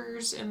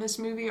characters in this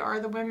movie are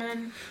the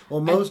women.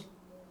 Well,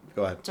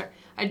 go ahead. Sorry.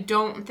 I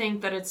don't think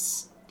that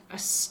it's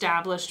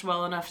established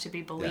well enough to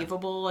be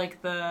believable,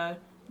 like the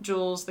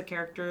Jules, the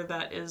character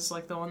that is,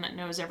 like, the one that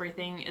knows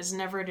everything, is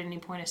never at any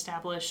point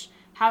established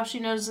how she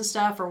knows the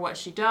stuff or what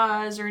she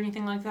does or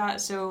anything like that,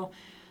 so...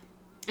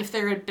 If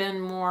there had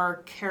been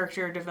more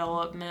character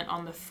development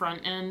on the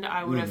front end,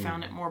 I would have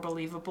found it more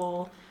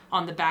believable.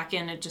 On the back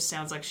end, it just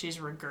sounds like she's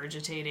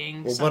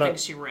regurgitating something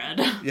she read.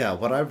 Yeah,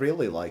 what I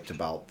really liked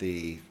about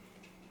the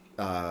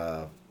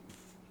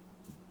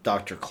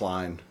Dr.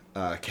 Klein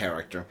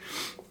character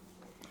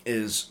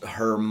is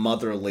her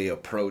motherly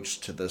approach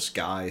to this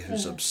guy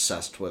who's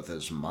obsessed with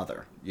his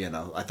mother. You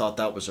know, I thought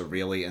that was a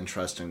really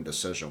interesting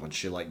decision when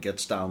she, like,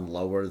 gets down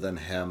lower than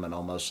him and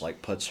almost,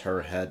 like, puts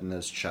her head in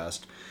his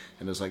chest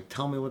and is like,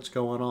 tell me what's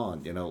going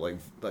on, you know, like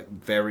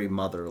very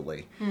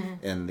motherly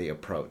in the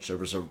approach. There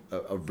was a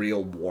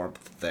real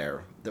warmth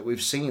there that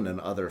we've seen in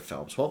other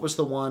films. What was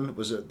the one?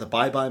 Was it The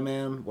Bye-Bye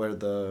Man, where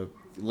the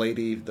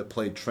lady that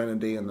played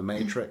Trinity in The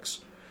Matrix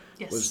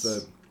was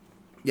the...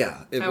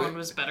 Yeah. That one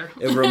was better.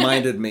 It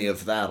reminded me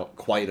of that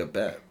quite a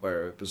bit,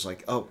 where it was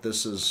like, oh,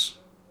 this is...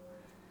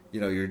 You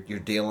know, you're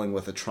dealing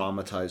with a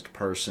traumatized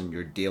person.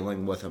 You're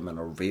dealing with him in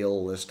a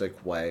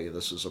realistic way.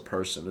 This is a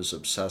person who's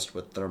obsessed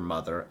with their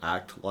mother.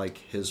 Act like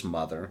his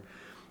mother,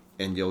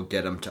 and you'll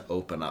get him to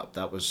open up.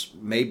 That was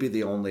maybe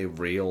the only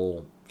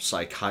real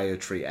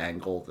psychiatry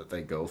angle that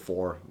they go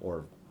for,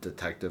 or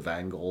detective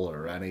angle,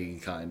 or any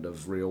kind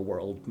of real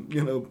world,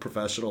 you know,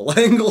 professional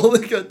angle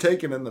that got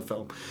taken in the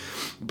film.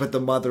 But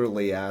the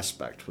motherly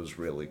aspect was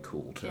really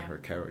cool to her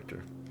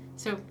character.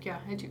 So, yeah,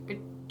 I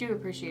do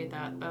appreciate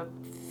that. The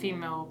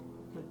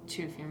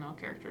two female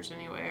characters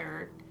anyway,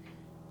 are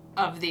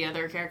of the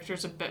other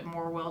characters a bit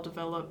more well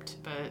developed,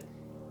 but...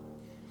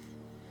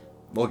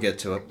 We'll get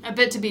to it. A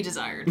bit to be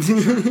desired.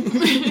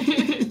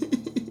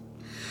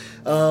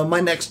 My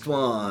next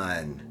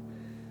one.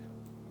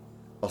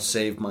 I'll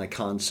save my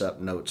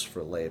concept notes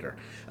for later.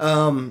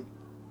 I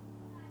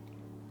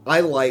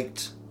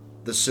liked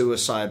the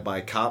suicide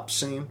by cop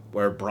scene,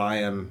 where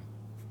Brian,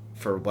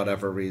 for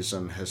whatever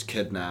reason, has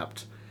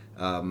kidnapped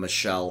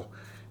Michelle,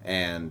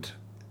 and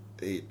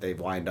they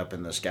wind up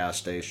in this gas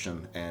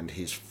station, and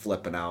he's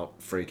flipping out,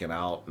 freaking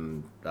out,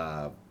 and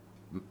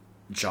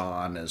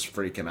John is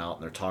freaking out,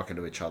 and they're talking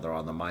to each other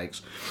on the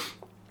mics.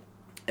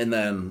 And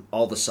then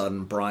all of a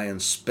sudden, Brian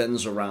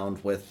spins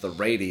around with the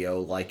radio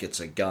like it's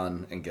a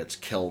gun and gets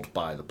killed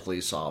by the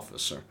police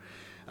officer.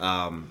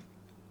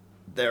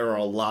 There are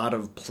a lot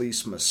of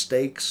police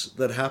mistakes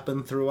that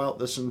happen throughout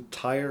this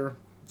entire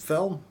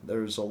film.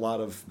 There's a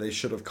lot of, they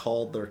should have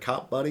called their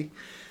cop buddy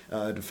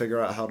to figure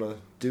out how to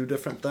do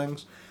different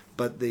things.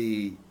 But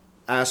the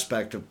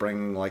aspect of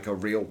bringing like a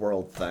real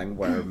world thing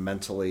where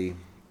mentally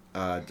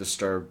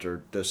disturbed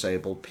or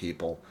disabled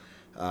people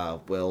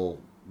will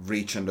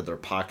reach into their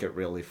pocket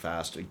really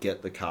fast and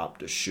get the cop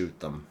to shoot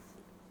them.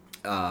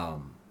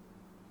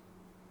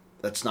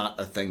 That's not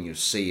a thing you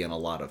see in a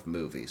lot of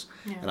movies.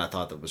 Yeah. And I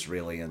thought that was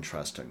really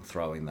interesting,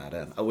 throwing that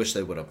in. I wish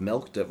they would have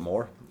milked it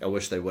more. I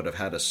wish they would have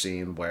had a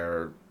scene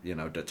where, you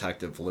know,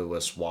 Detective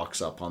Lewis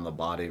walks up on the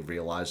body,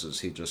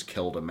 realizes he just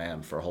killed a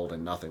man for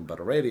holding nothing but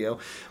a radio.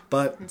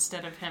 But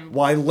instead of him,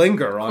 why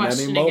linger on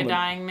any moment? Questioning a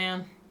dying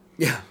man.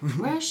 Yeah.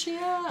 Where's she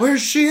at?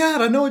 Where's she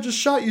at? I know I just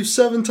shot you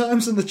 7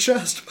 times in the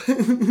chest.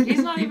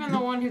 He's not even the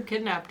one who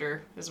kidnapped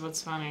her, is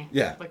what's funny.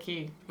 Yeah. Like,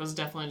 he was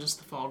definitely just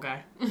the fall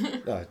guy.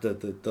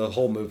 The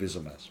whole movie's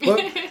a mess.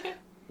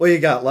 What you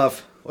got,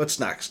 love? What's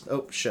next?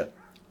 Oh, shit.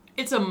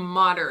 It's a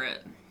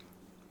moderate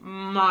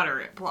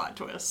plot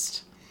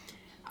twist.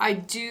 I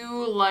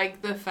do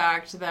like the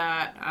fact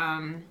that,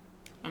 and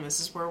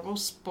this is where we'll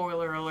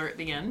spoiler alert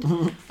the end,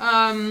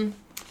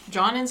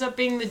 John ends up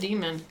being the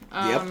demon.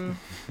 Yep.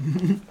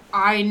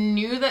 I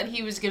knew that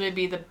he was going to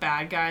be the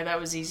bad guy. That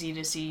was easy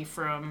to see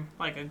from,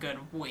 like, a good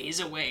ways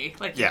away.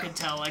 Like, you could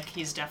tell, like,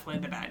 he's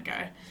definitely the bad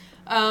guy.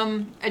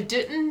 I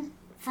didn't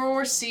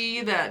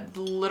foresee that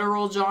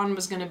literal John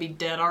was going to be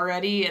dead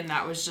already, and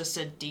that was just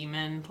a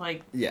demon,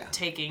 like,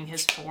 taking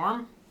his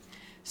form.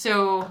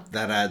 So...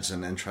 that adds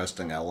an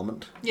interesting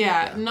element.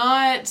 Yeah.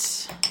 Not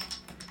such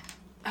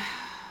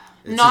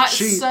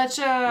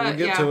a... We'll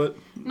get to it.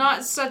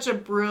 Not such a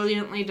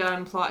brilliantly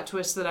done plot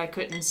twist that I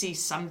couldn't see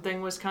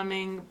something was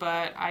coming,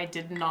 but I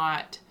did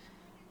not...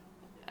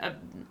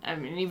 I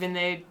mean,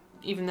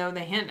 even though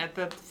they hint at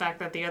the fact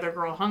that the other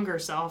girl hung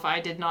herself,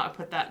 I did not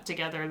put that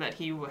together that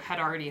he had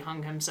already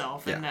hung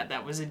himself and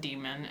that was a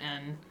demon.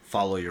 And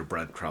follow your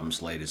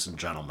breadcrumbs, ladies and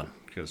gentlemen,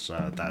 because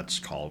that's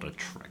called a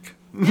trick.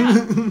 Yeah,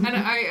 and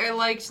I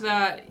liked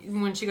that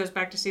when she goes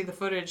back to see the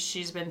footage,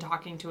 she's been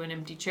talking to an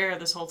empty chair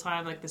this whole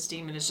time. Like, this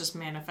demon has just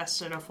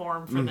manifested a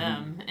form for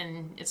them,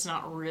 and it's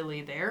not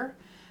really there.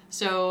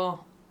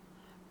 So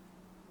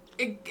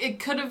it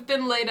could have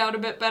been laid out a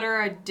bit better.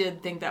 I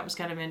did think that was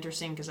kind of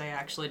interesting because I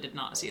actually did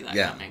not see that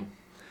coming.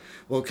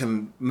 Well,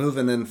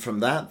 moving in from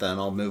that, then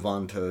I'll move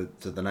on to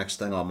the next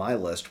thing on my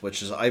list,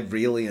 which is I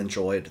really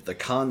enjoyed the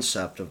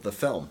concept of the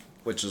film.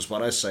 Which is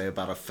what I say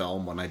about a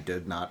film when I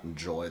did not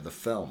enjoy the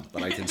film.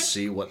 But I can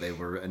see what they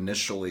were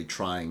initially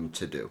trying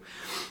to do.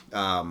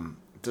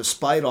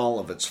 Despite all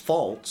of its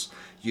faults,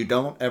 you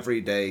don't every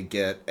day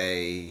get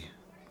a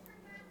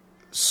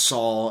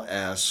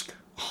Saw-esque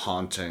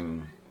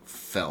haunting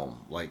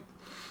film. Like,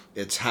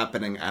 it's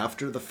happening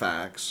after the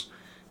facts.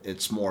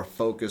 It's more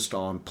focused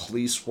on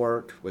police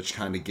work, which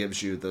kind of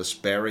gives you this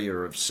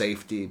barrier of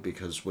safety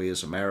because we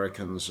as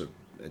Americans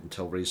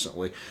until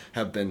recently,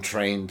 have been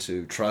trained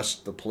to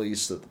trust the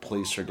police, that the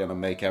police are going to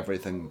make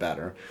everything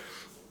better.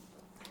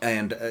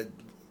 And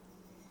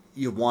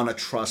you want to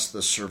trust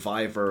the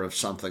survivor of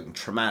something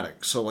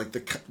traumatic. So, like,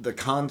 the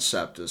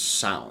concept is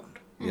sound,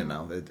 you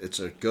know? It's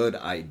a good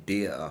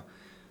idea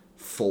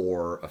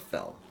for a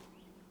film.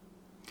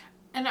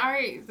 And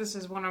this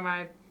is one of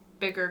my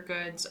bigger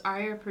goods. I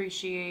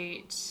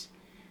appreciate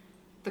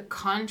the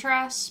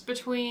contrast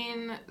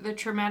between the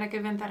traumatic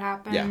event that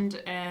happened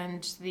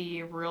and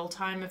the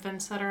real-time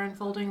events that are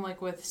unfolding,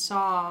 like with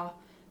Saw,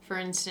 for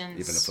instance.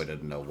 Even if we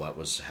didn't know what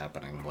was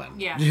happening when.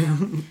 Yeah.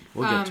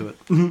 We'll get to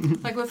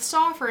it. Like with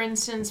Saw, for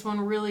instance,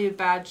 when really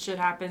bad shit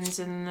happens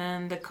and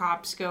then the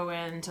cops go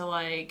in to,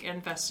 like,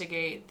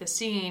 investigate the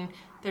scene,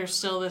 there's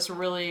still this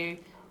really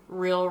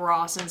real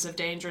raw sense of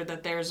danger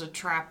that there's a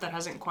trap that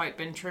hasn't quite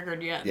been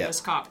triggered yet. And this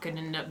cop could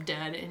end up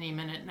dead any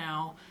minute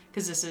now.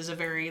 Because this is a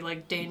very,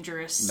 like,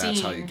 dangerous scene. That's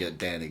how you get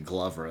Danny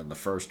Glover in the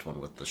first one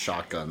with the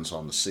shotguns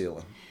on the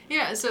ceiling.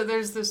 Yeah, so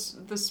there's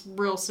this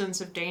real sense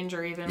of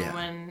danger even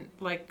when,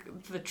 like,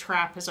 the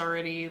trap has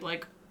already,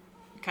 like,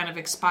 kind of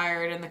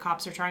expired and the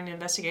cops are trying to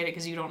investigate it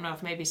because you don't know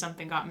if maybe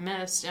something got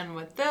missed. And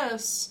with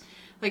this,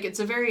 like, it's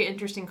a very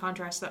interesting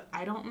contrast that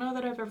I don't know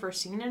that I've ever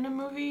seen in a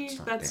movie. It's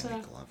not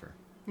Danny Glover.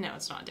 No,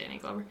 it's not Danny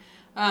Glover.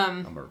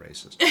 I'm a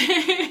racist.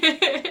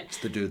 It's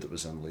the dude that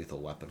was in Lethal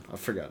Weapon. I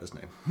forgot his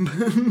name.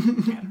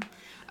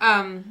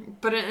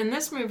 But in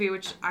this movie,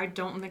 which I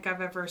don't think I've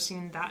ever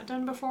seen that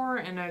done before,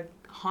 in a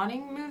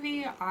haunting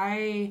movie,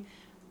 I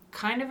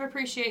kind of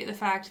appreciate the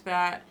fact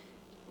that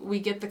we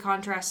get the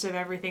contrast of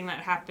everything that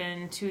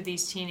happened to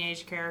these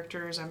teenage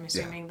characters, I'm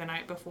assuming the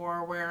night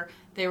before, where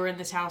they were in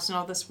this house and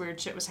all this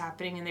weird shit was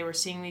happening and they were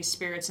seeing these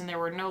spirits and there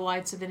were no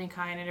lights of any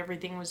kind and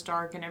everything was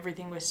dark and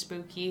everything was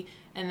spooky.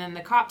 And then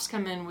the cops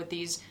come in with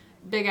these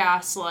big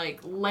ass, like,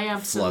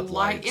 lamps and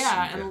light,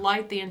 and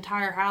light the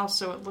entire house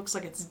so it looks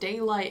like it's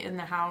daylight in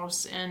the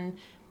house. And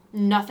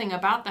nothing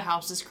about the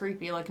house is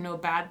creepy. Like, no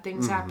bad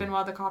things happen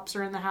while the cops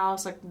are in the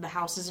house. Like, the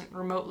house isn't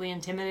remotely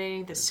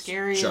intimidating. The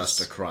scariest...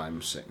 just a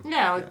crime scene.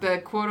 Yeah, like the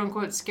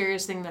quote-unquote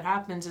scariest thing that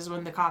happens is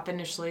when the cop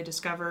initially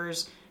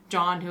discovers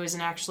John, who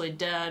isn't actually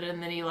dead,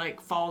 and then he, like,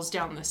 falls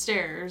down the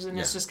stairs, and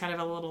it's just kind of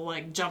a little,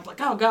 like, jump,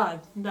 like, oh, God,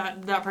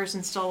 that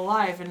person's still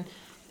alive, and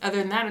other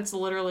than that, it's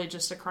literally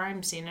just a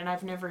crime scene, and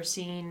I've never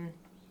seen...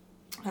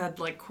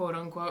 like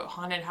quote-unquote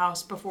haunted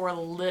house before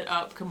lit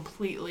up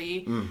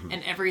completely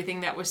and everything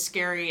that was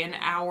scary an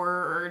hour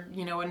or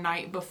a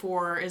night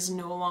before is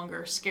no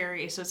longer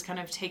scary, so it's kind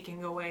of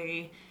taking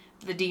away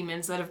the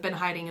demons that have been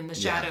hiding in the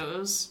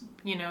shadows.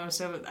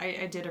 So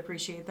I did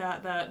appreciate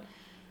that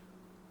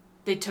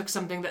they took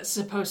something that's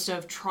supposed to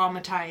have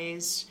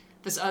traumatized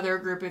this other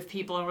group of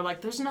people and were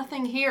like, there's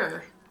nothing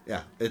here.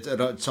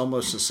 It's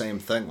almost the same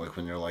thing, like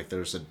when you're like,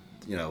 there's a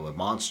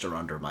monster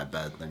under my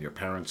bed, and then your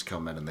parents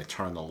come in and they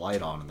turn the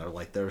light on and they're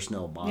like, there's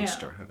no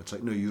monster. And it's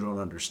like, no, you don't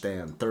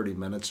understand. 30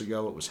 minutes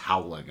ago it was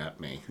howling at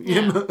me.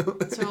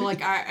 So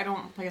like I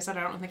don't think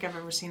I've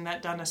ever seen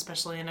that done,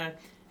 especially in a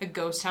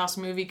ghost house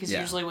movie, because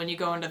usually when you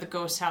go into the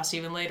ghost house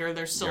even later,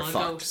 there's still a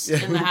ghost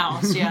in the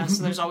house.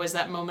 So there's always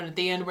that moment at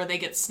the end where they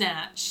get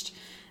snatched,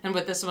 and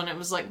with this one it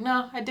was like,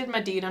 no, I did my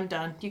deed, I'm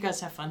done, you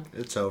guys have fun,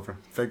 it's over,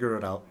 figure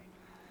it out.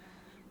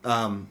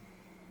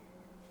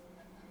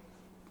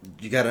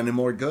 You got any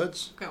more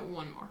goods? Got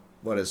one more.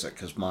 What is it?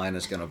 Because mine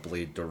is going to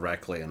bleed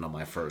directly into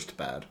my first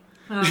bad.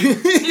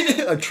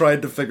 I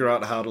tried to figure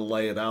out how to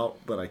lay it out,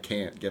 but I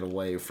can't get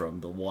away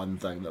from the one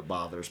thing that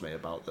bothers me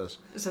about this.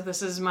 So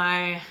this is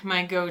my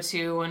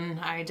go-to when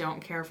I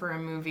don't care for a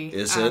movie.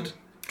 Is it?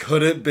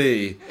 Could it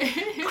be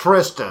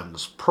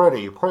Kristen's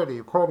pretty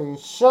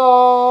shot?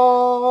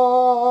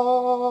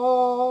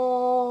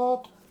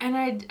 And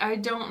I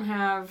don't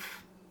have...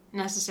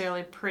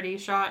 necessarily pretty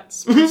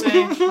shots per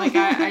se. Like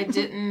I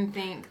didn't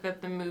think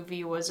that the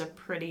movie was a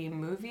pretty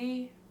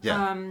movie.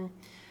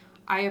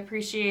 I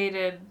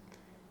appreciated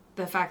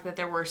the fact that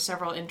there were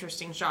several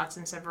interesting shots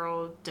and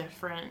several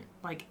different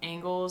like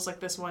angles. Like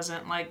this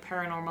wasn't like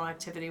Paranormal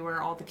Activity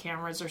where all the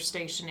cameras are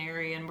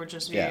stationary and we're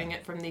just viewing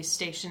it from these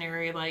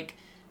stationary like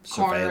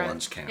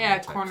surveillance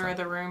corner of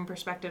the room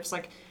perspectives.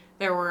 Like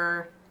there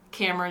were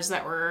cameras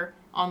that were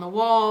on the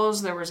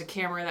walls, there was a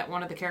camera that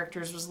one of the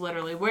characters was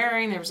literally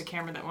wearing, there was a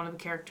camera that one of the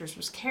characters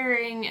was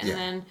carrying, and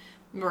then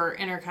we're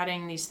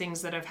intercutting these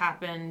things that have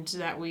happened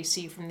that we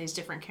see from these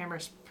different camera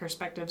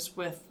perspectives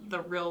with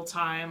the real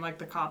time, like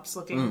the cops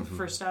looking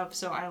for stuff,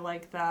 so I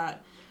like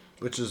that.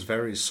 Which is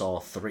very Saw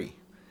 3.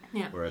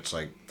 Yeah. Where it's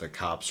like the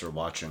cops are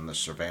watching the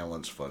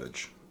surveillance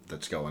footage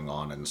that's going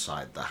on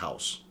inside the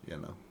house,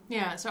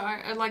 Yeah, so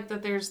I like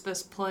that there's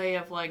this play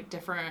of like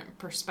different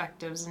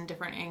perspectives and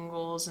different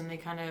angles, and they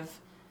kind of,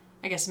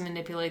 I guess,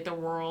 manipulate the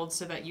world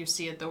so that you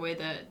see it the way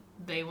that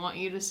they want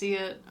you to see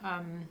it.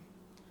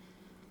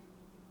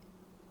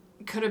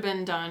 Could have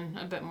been done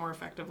a bit more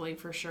effectively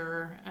for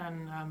sure,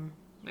 and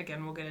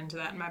again, we'll get into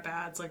that in my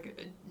bads.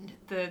 Like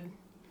the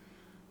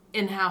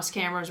in-house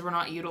cameras were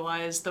not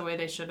utilized the way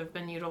they should have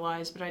been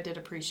utilized, but I did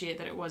appreciate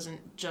that it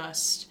wasn't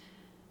just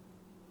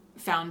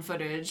found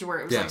footage where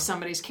it was like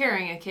somebody's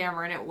carrying a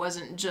camera and it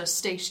wasn't just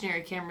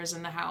stationary cameras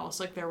in the house.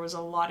 Like there was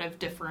a lot of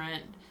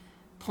different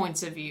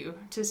points of view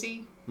to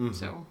see.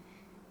 So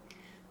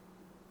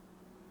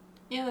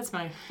yeah, that's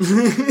my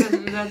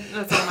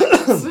that's all my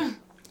thoughts.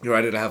 You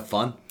ready to have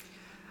fun?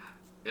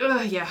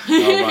 Yeah.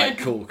 All right,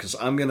 cool. Because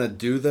I'm going to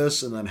do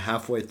this, and then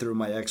halfway through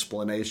my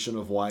explanation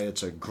of why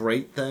it's a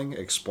great thing,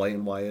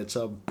 explain why it's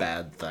a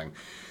bad thing.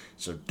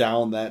 So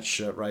down that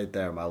shit right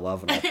there, my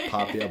love, and I'll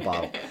pop you a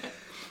bottle.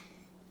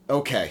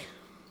 Okay.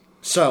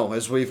 So,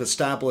 as we've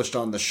established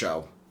on the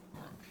show,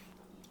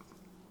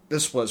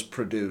 this was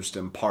produced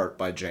in part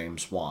by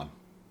James Wan.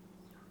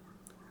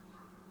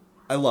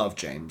 I love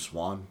James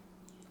Wan.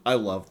 I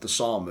loved the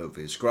Saw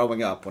movies.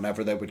 Growing up,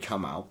 whenever they would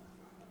come out,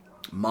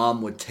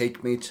 Mom would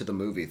take me to the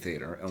movie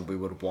theater and we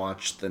would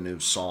watch the new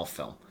Saw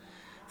film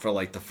for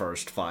like the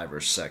first 5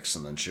 or 6,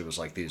 and then she was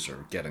like, these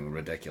are getting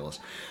ridiculous.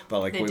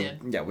 But like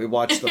we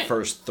watched the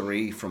first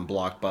 3 from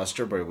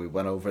Blockbuster, where we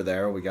went over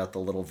there, we got the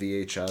little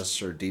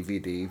VHS or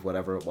DVD,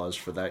 whatever it was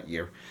for that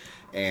year,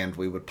 and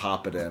we would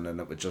pop it in, and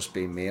it would just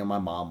be me and my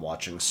mom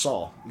watching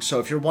Saw. So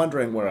if you're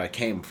wondering where I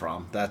came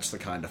from, that's the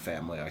kind of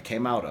family I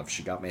came out of.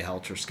 She got me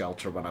Helter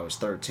Skelter when I was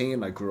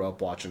 13. I grew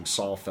up watching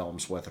Saw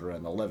films with her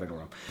in the living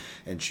room,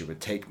 and she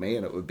would take me,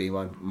 and it would be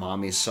my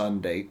mommy's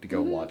son date to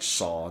go watch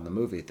Saw in the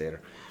movie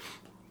theater.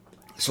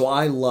 So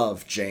I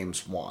love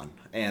James Wan,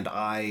 and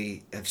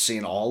I have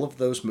seen all of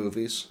those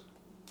movies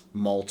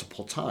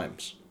multiple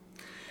times.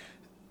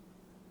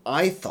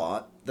 I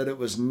thought that it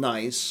was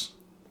nice,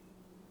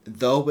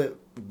 though it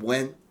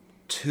went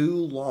too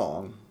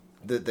long,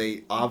 that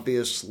they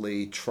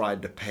obviously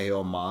tried to pay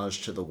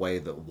homage to the way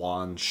that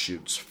Wan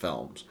shoots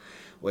films,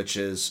 which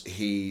is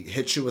he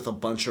hits you with a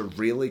bunch of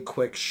really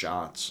quick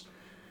shots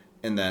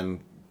and then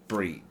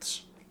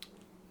breathes.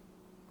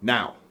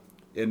 Now,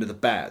 into the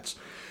bads.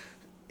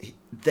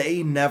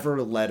 They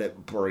never let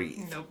it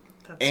breathe. Nope.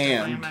 That's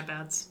definitely in my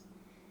bads.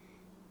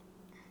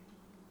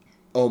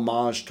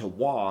 homage to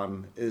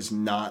Juan is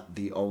not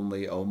the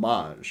only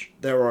homage.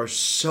 There are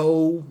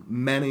so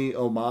many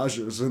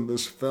homages in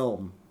this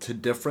film to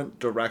different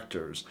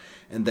directors,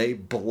 and they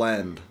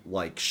blend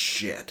like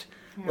shit.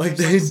 Yeah, like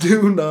they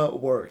do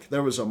not work.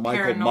 There was a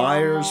Michael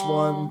Myers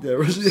one. There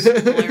was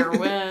Blair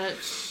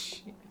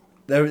Witch.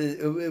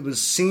 It was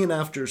scene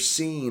after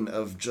scene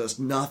of just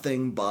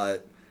nothing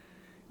but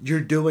you're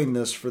doing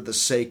this for the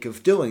sake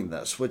of doing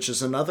this, which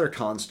is another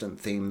constant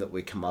theme that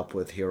we come up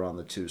with here on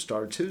the Two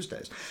Star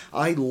Tuesdays.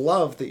 I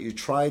love that you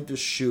tried to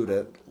shoot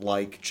it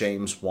like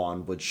James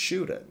Wan would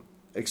shoot it.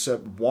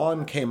 Except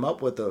Wan came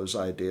up with those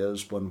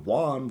ideas when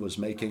Wan was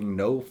making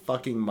no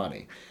fucking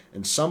money.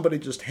 And somebody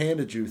just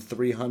handed you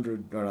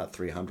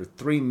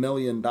 $3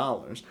 million.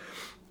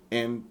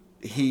 And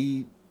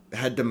he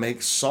had to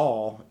make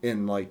Saw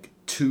in like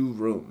 2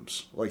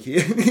 rooms. Like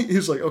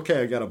he's like,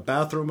 okay, I got a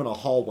bathroom and a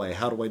hallway.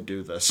 How do I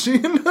do this? You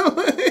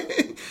know?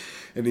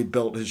 And he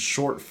built his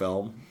short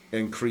film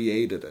and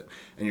created it.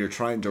 And you're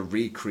trying to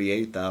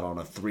recreate that on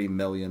a $3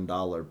 million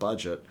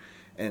budget.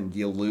 And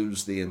you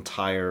lose the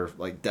entire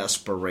like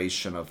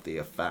desperation of the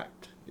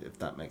effect, if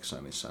that makes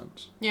any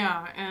sense.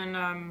 Yeah, and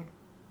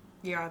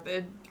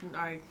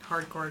I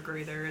hardcore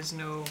agree. There is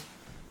no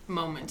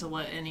moment to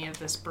let any of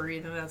this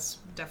breathe, and that's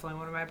definitely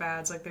one of my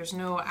bads. Like, there's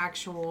no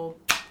actual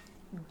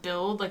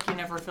build. Like, you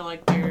never feel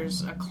like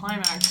there's a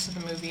climax to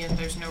the movie, and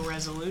there's no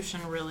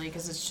resolution really,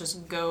 because it's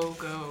just go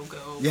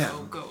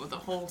the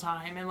whole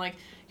time, and like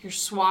you're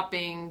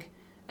swapping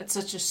at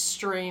such a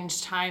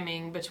strange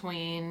timing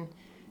between.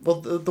 Well,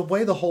 the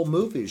way the whole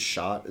movie's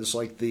shot is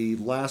like the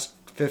last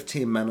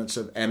 15 minutes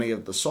of any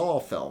of the Saw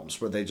films,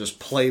 where they just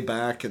play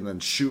back and then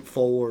shoot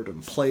forward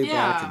and play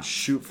back and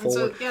shoot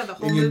forward. And, the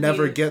whole and you movie,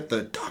 never get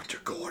the Dr.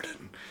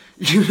 Gordon.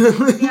 You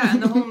know? Yeah,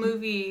 and the whole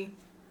movie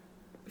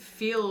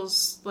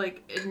feels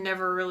like it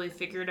never really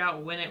figured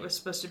out when it was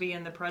supposed to be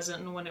in the present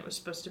and when it was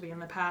supposed to be in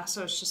the past.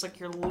 So it's just like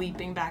you're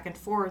leaping back and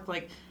forth,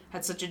 like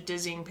at such a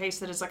dizzying pace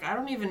that it's like, I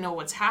don't even know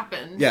what's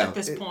happened at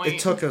this point. It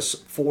took us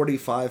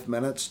 45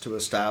 minutes to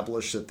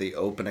establish that the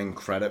opening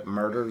credit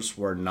murders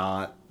were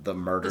not the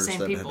murders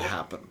that people. had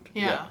happened.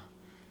 Yeah.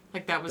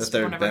 Like that was that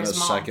there had been a his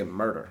mom. second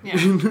murder.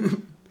 Yeah.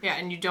 Yeah,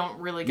 and you don't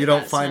really get You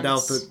don't that find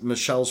sense. out that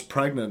Michelle's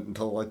pregnant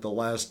until like the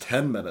last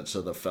 10 minutes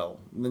of the film.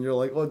 And then you're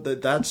like, well,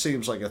 that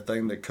seems like a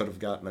thing that could have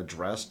gotten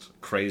addressed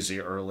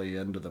crazy early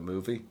into the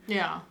movie.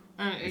 Yeah.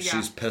 If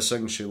she's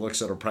pissing, she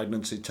looks at her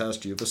pregnancy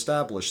test. You've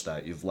established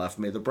that. You've left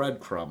me the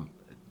breadcrumb.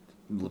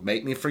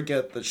 Make me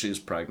forget that she's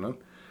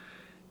pregnant.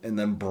 And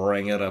then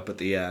bring it up at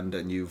the end,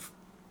 and you've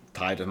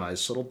tied a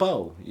nice little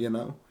bow, you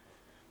know?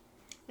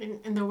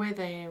 And the way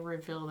they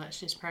reveal that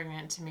she's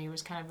pregnant to me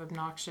was kind of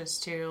obnoxious,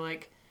 too.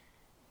 Like,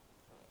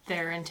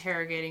 they're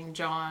interrogating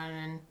John,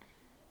 and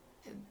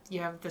you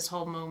have this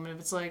whole moment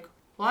of it's like,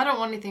 well, I don't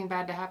want anything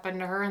bad to happen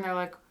to her. And they're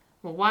like,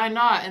 well, why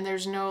not? And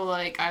there's no,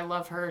 like, I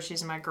love her,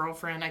 she's my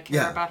girlfriend, I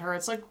care about her.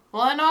 It's like,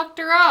 well, I knocked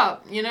her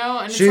up, you know?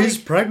 And she's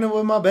pregnant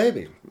with my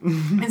baby.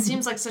 It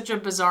seems like such a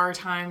bizarre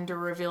time to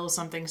reveal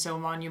something so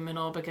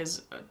monumental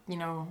because, you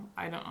know,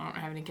 I don't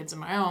have any kids of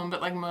my own, but,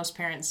 like, most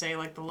parents say,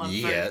 like, the love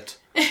Yet.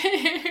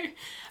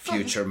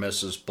 Future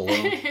Mrs.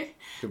 Bloom.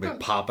 You'll be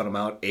popping them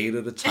out 8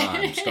 at a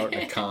time,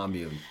 starting a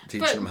commune,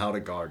 teaching them how to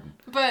garden.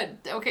 But,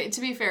 okay,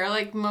 to be fair,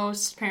 like,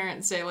 most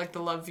parents say, like, the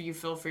love you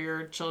feel for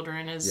your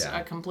children is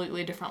a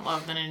completely different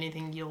love than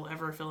anything you'll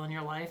ever feel in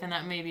your life, and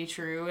that may be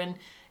true. And,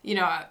 you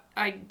know,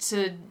 I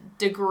to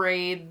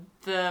degrade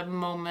the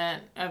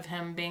moment of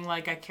him being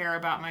like, I care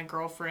about my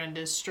girlfriend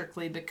is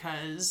strictly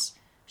because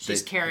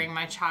she's carrying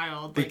my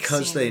child.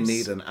 Because they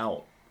need an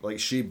out. Like,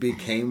 she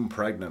became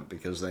pregnant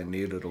because they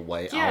needed a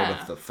way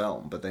out of the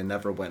film, but they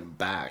never went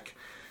back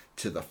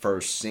to the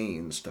first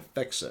scenes to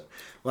fix it.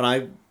 When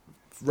I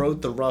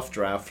wrote the rough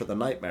draft for the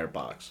Nightmare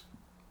Box,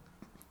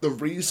 the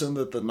reason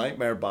that the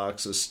Nightmare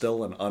Box is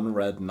still an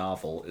unread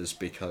novel is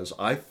because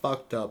I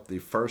fucked up the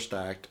first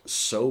act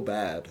so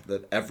bad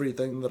that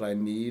everything that I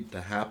need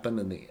to happen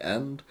in the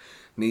end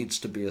needs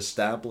to be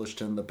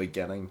established in the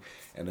beginning,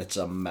 and it's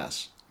a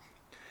mess.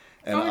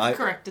 And I've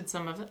corrected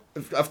some of it.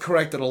 I've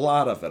corrected a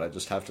lot of it. I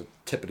just have to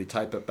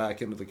tippity-type it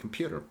back into the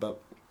computer.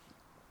 But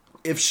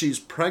if she's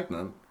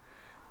pregnant,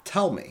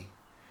 tell me.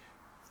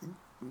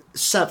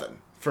 7,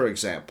 for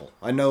example.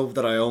 I know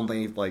that I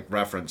only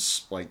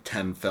reference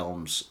 10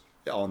 films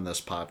on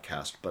this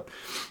podcast, but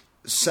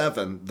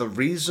 7, the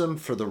reason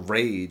for the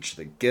rage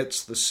that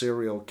gets the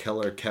serial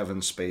killer Kevin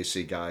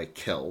Spacey guy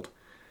killed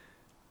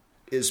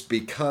is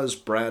because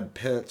Brad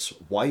Pitt's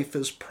wife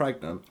is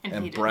pregnant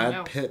and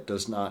Brad Pitt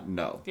does not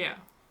know. Yeah.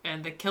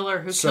 And the killer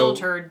who killed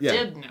her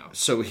did know.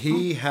 So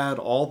he had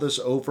all this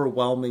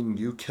overwhelming,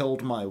 you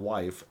killed my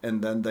wife,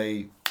 and then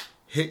they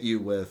hit you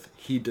with,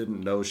 he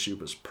didn't know she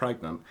was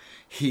pregnant.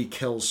 He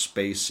kills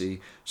Spacey,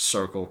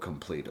 circle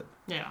completed.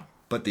 Yeah.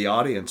 But the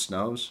audience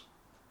knows.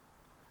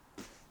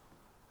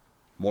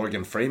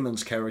 Morgan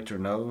Freeman's character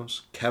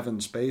knows. Kevin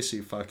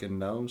Spacey fucking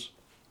knows.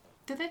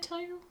 Did they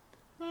tell you?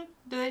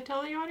 Did they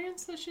tell the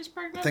audience that she's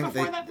pregnant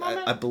before that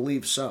moment? I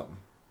believe so.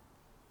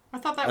 I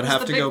thought that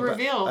was the big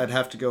reveal. I'd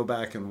have to go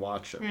back and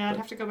watch it. Yeah, I'd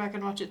have to go back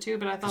and watch it too,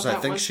 but I thought that was... Because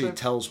I think she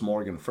tells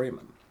Morgan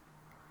Freeman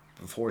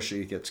before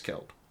she gets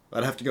killed.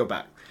 I'd have to go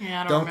back.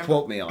 Yeah, I don't remember.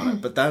 quote me on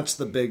it, but that's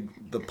the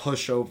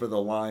push over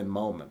the line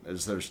moment,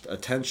 is there's a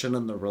tension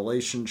in the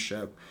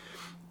relationship,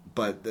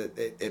 but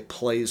it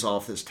plays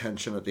off this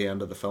tension at the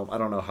end of the film. I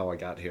don't know how I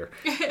got here.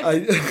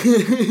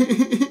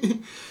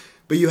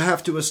 But you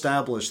have to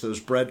establish those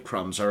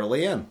breadcrumbs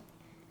early in,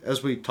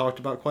 as we talked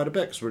about quite a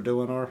bit, because we're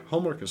doing our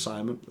homework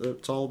assignment.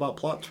 It's all about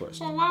plot twists.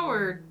 Well, while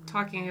we're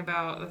talking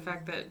about the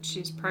fact that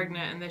she's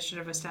pregnant and they should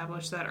have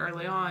established that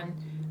early on,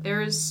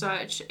 there is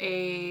such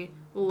a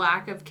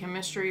lack of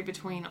chemistry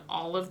between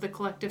all of the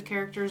collective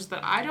characters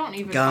that I don't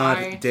even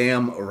buy. God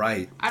damn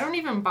right. I don't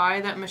even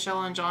buy that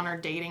Michelle and John are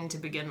dating to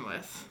begin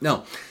with.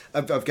 No.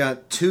 I've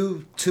got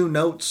two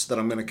notes that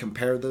I'm going to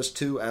compare this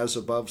to, As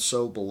Above,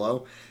 So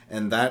Below,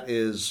 and that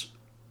is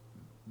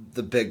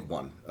the big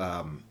one.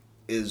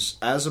 Is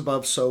As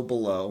Above, So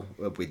Below.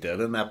 We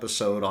did an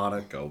episode on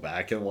it. Go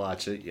back and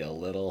watch it, you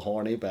little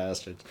horny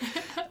bastards.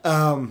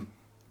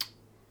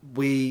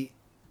 We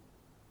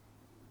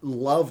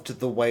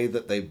loved the way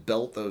that they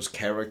built those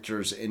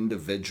characters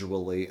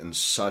individually in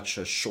such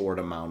a short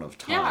amount of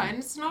time. Yeah, and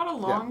it's not a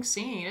long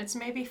scene. It's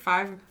maybe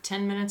 5-10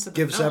 minutes of the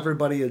Gives film.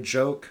 everybody a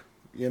joke,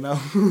 you know?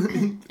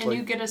 And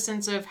you get a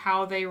sense of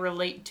how they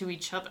relate to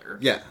each other.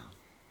 Yeah.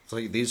 It's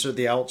like, these are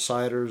the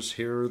outsiders,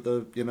 here are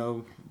the,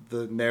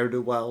 the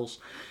ne'er-do-wells,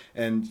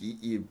 and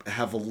you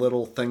have a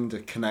little thing to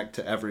connect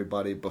to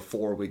everybody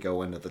before we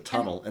go into the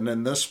tunnel. And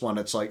in this one,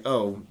 it's like,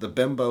 oh, the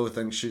bimbo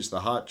thinks she's the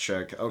hot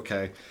chick.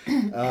 Okay.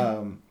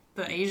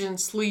 The Asian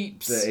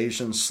sleeps. The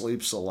Asian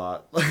sleeps a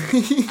lot.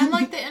 And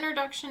like the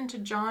introduction to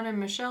John and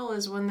Michelle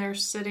is when they're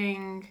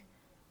sitting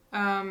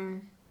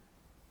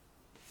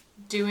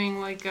doing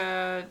like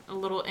a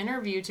little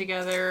interview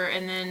together,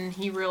 and then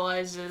he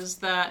realizes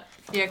that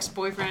the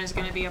ex-boyfriend is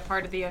going to be a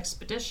part of the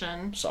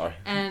expedition. Sorry.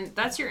 And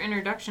that's your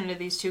introduction to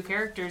these two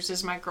characters,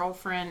 is my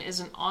girlfriend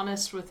isn't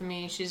honest with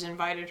me, she's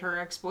invited her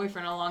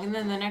ex-boyfriend along. And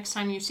then the next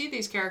time you see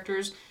these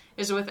characters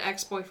is with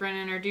ex-boyfriend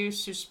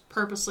introduced, who's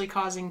purposely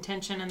causing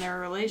tension in their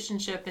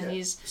relationship, and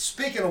he's...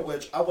 Speaking of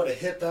which, I would have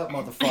hit that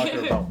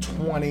motherfucker about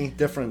 20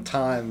 different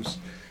times.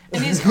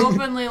 And he's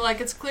openly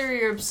like, it's clear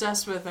you're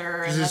obsessed with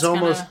her. And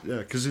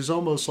Because he's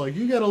almost like,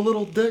 you got a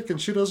little dick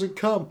and she doesn't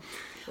come.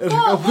 And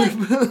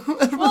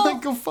well,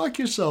 go fuck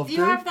yourself, dude.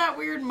 You have that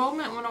weird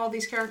moment when all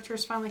these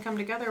characters finally come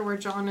together where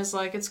John is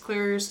like, it's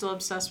clear you're still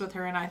obsessed with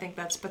her and I think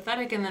that's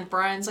pathetic. And then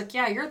Brian's like,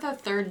 yeah, you're the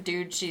third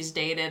dude she's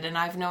dated and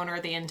I've known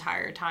her the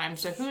entire time.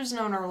 So who's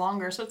known her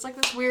longer? So it's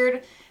like this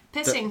weird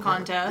pissing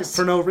contest.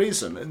 For no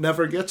reason. It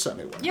never gets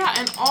anywhere. Yeah,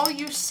 and all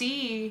you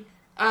see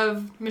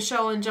of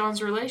Michelle and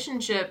John's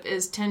relationship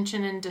is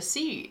tension and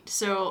deceit.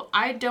 So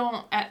I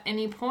don't at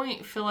any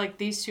point feel like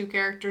these two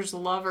characters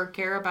love or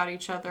care about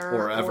each other.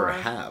 Or ever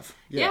have.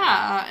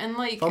 Yeah, and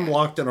like... If I'm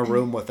locked in a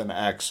room with an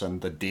ex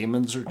and the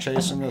demons are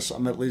chasing us,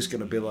 I'm at least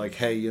going to be like,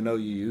 hey, you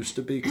used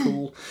to be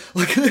cool.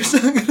 Like, there's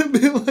not going to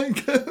be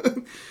like...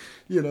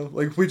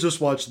 like we just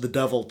watched the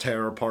devil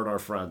tear apart our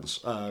friends.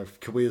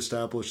 Can we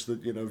establish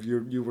that,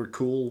 you were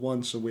cool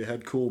once and we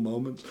had cool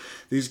moments?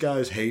 These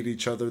guys hate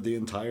each other the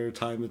entire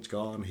time it's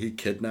gone. He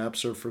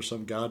kidnaps her for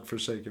some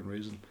godforsaken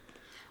reason.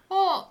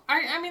 Well,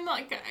 I mean,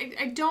 like,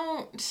 I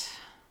don't...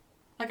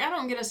 Like, I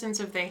don't get a sense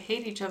if they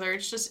hate each other.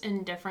 It's just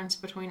indifference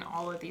between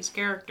all of these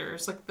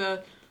characters. Like,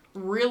 the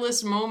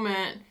realest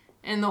moment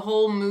in the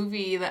whole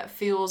movie that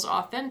feels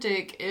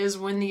authentic is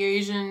when the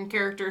Asian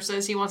character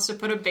says he wants to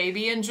put a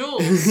baby in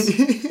Jules.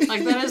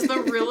 Like, that is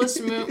the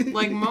realest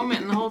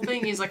moment in the whole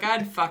thing. He's like,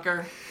 I'd fuck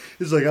her.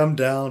 He's like, I'm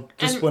down.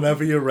 Just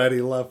whenever you're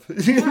ready, love.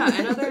 Yeah,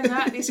 and other than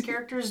that, these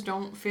characters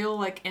don't feel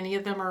like any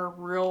of them are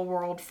real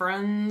world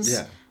friends.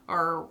 Yeah.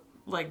 Or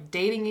like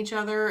dating each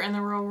other in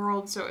the real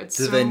world. So it's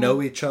Do they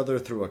know each other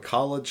through a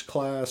college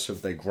class?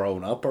 Have they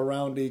grown up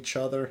around each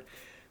other?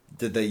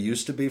 Did they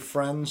used to be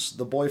friends,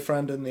 the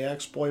boyfriend and the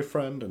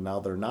ex-boyfriend, and now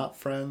they're not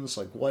friends?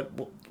 Like,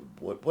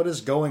 what is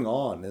going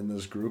on in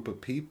this group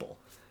of people?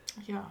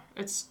 Yeah,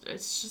 it's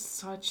just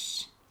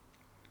such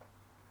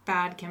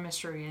bad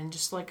chemistry, and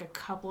just like a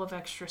couple of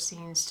extra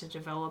scenes to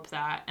develop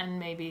that, and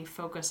maybe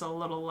focus a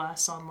little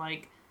less on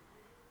like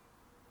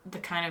the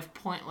kind of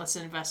pointless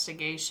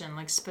investigation.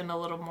 Like, spend a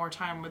little more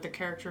time with the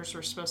characters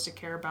we're supposed to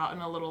care about,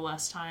 and a little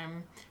less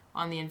time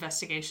on the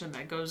investigation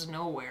that goes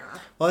nowhere.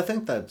 Well, I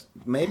think that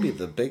maybe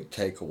the big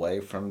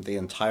takeaway from the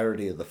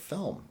entirety of the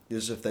film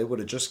is if they would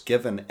have just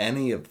given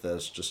any of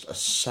this just a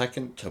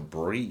second to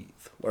breathe,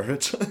 where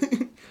it's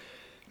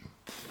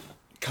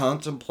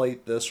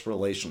contemplate this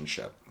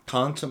relationship,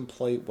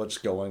 contemplate what's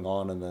going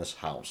on in this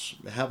house,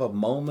 have a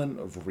moment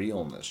of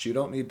realness. You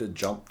don't need to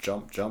jump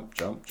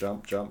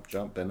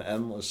in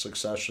endless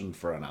succession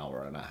for an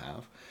hour and a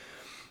half.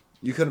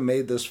 You could have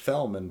made this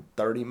film in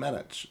 30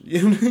 minutes.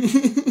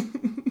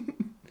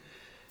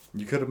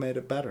 You could have made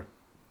it better.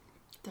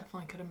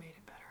 Definitely could have made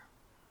it better.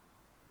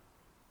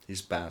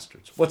 These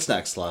bastards. What's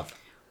next, love?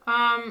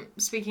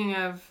 Speaking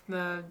of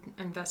the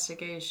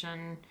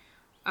investigation,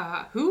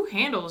 who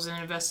handles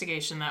an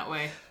investigation that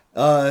way?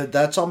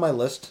 That's on my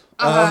list.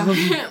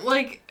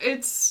 Like,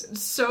 it's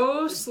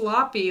so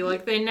sloppy.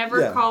 Like, they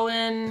never call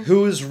in...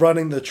 Who is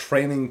running the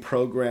training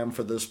program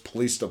for this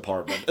police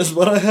department is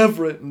what I have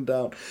written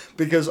down.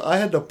 Because I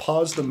had to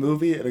pause the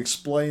movie and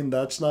explain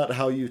that's not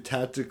how you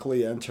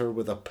tactically enter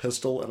with a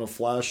pistol and a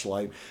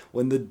flashlight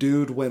when the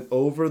dude went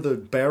over the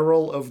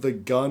barrel of the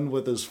gun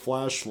with his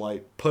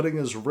flashlight, putting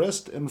his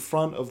wrist in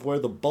front of where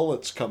the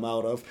bullets come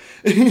out of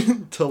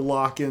to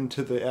lock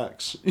into the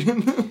X.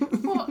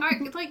 Well,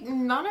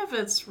 none of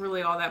it's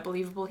really all that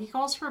believable. He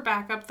calls for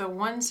backup the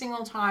one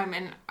single time,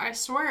 and I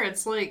swear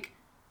it's like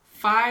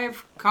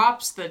 5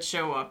 cops that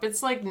show up.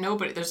 It's like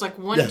nobody. There's like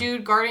one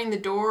dude guarding the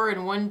door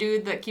and one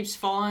dude that keeps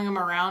following him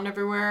around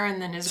everywhere,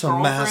 and then his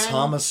girlfriend. Mass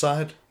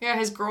homicide. Yeah,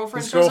 his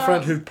girlfriend. His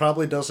girlfriend, who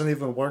probably doesn't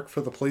even work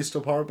for the police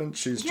department.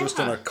 She's just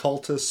an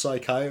occultist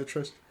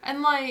psychiatrist.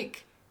 And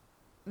like,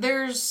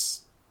 there's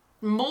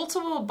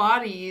multiple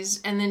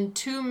bodies and then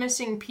 2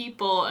 missing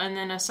people and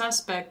then a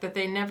suspect that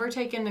they never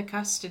take into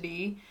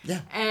custody. Yeah.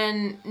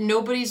 And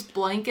nobody's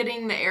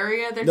blanketing the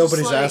area.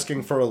 Nobody's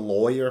asking for a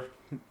lawyer.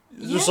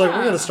 Just like,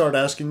 we're going to start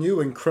asking you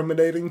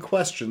incriminating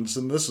questions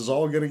and this is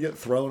all going to get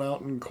thrown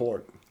out in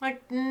court.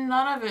 Like,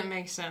 none of it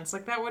makes sense.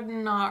 Like, that would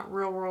not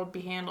real world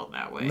be handled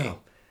that way. No.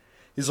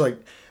 He's like,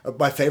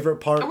 my favorite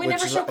part... And we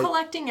never show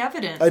collecting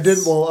evidence. I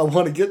didn't... Well, I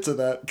want to get to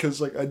that, because,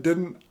 like, I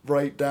didn't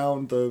write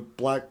down the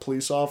black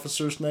police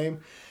officer's name,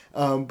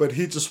 but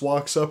he just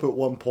walks up at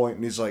one point,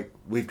 and he's like,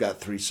 we've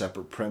got 3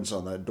 separate prints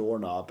on that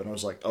doorknob. And I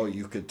was like, oh,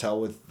 you could tell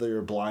with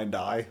your blind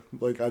eye?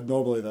 Like,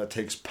 normally that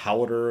takes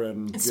powder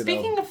and,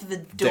 speaking of the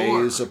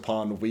door, days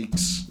upon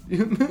weeks.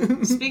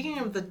 Speaking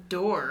of the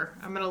door,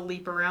 I'm going to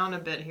leap around a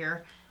bit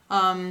here.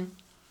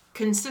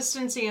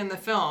 Consistency in the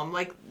film.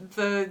 Like,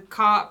 the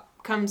cop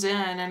comes in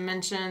and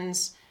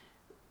mentions,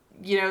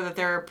 that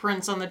there are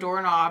prints on the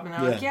doorknob, and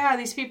they're like, yeah,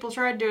 these people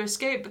tried to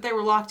escape, but they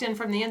were locked in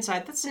from the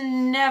inside. That's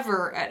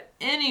never at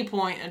any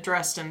point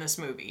addressed in this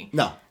movie.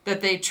 No.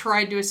 That they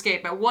tried to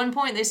escape. At one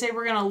point, they say,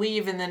 we're going to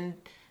leave, and then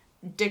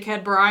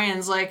dickhead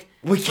Brian's like,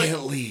 we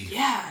can't leave.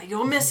 Yeah,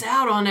 you'll miss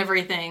out on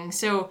everything.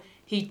 So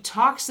he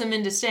talks them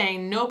into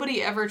staying.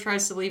 Nobody ever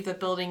tries to leave the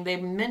building. They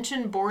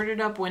mention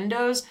boarded up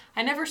windows.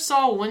 I never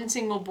saw one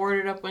single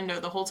boarded up window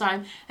the whole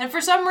time. And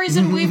for some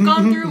reason, we've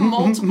gone through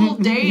multiple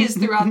days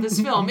throughout this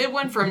film. It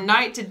went from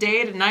night to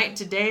day to night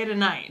to day to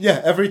night.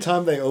 Yeah, every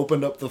time they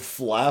opened up the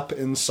flap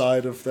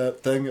inside of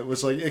that thing, it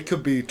was like, it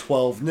could be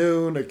 12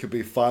 noon, it could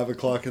be 5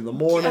 o'clock in the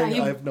morning.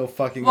 I have no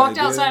fucking walked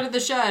idea. Outside of the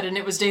shed and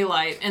it was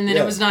daylight. And then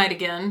it was night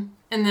again.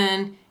 And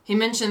then he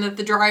mentioned that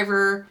the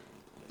driver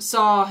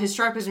saw his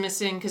truck was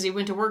missing because he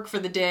went to work for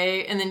the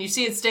day, and then you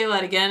see it's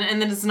daylight again, and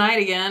then it's night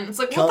again. It's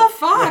like, what the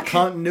fuck?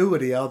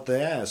 Continuity out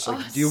the ass.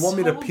 Like, do you want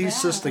me to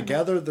piece this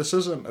together? This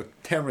isn't a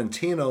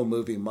Tarantino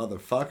movie,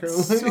 motherfucker.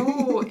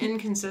 So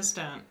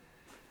inconsistent.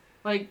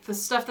 Like, the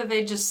stuff that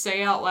they just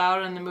say out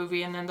loud in the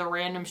movie, and then the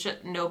random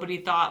shit nobody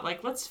thought,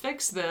 like, let's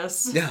fix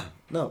this. Yeah,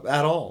 no,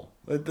 at all.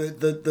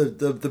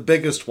 The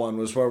biggest one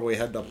was where we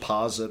had to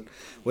pause it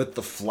with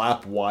the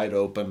flap wide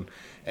open,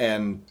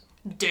 and...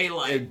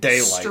 Daylight.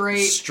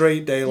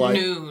 Straight daylight.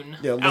 Noon.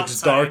 Yeah, it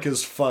looks dark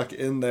as fuck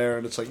in there,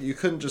 and it's like, you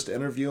couldn't just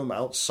interview him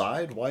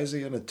outside? Why is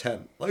he in a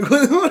tent? Like,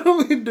 what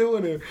are we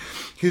doing here?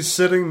 He's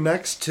sitting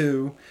next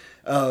to,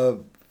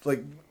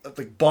 like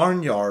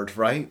barnyard,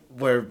 right?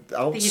 Where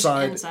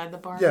outside... He's inside the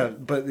barn. Yeah,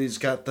 but he's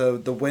got the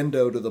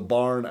window to the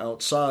barn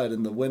outside,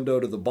 and the window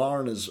to the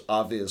barn is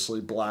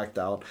obviously blacked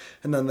out,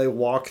 and then they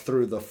walk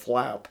through the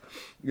flap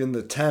in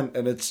the tent,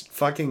 and it's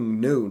fucking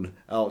noon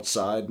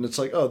outside, and it's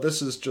like, oh,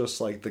 this is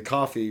just like the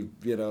coffee,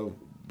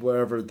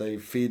 wherever they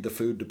feed the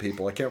food to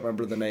people. I can't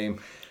remember the name.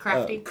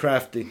 Crafty.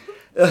 Crafty.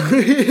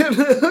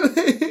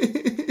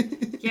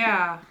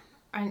 Yeah.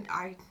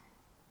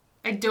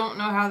 I don't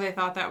know how they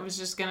thought that was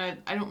just gonna...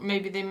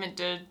 Maybe they meant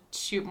to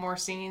shoot more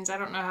scenes. I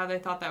don't know how they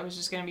thought that was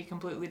just gonna be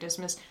completely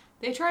dismissed.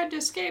 They tried to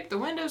escape. The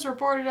windows were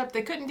boarded up.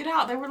 They couldn't get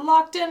out. They were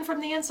locked in from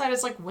the inside.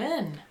 It's like,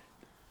 when?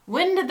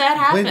 When did that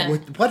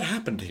happen? What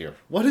happened here?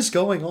 What is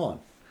going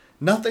on?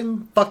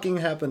 Nothing fucking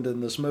happened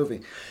in this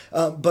movie.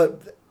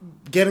 But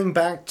getting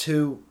back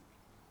to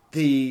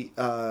the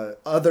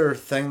other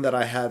thing that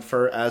I had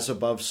for As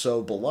Above,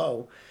 So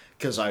Below,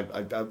 because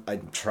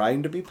I'm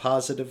trying to be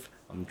positive.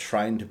 I'm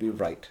trying to be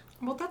right.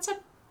 Well, that's a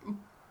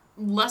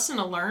lesson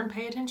to learn.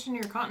 Pay attention to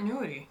your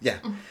continuity. Yeah,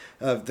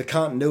 the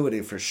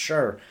continuity for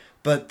sure.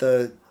 But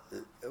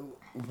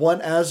what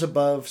As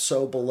Above,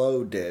 So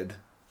Below did,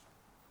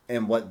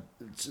 and what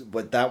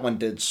that one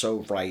did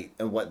so right,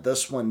 and what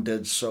this one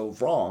did so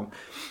wrong,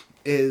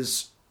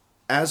 is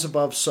As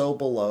Above, So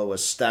Below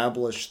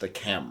established the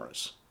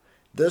cameras.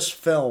 This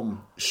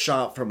film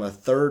shot from a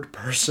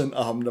third-person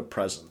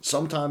omnipresence.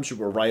 Sometimes you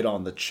were right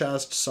on the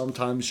chest.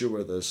 Sometimes you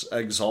were this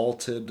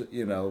exalted,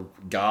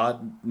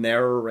 God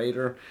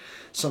narrator.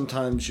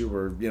 Sometimes you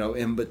were,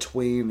 in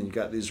between, and you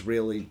got these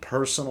really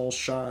personal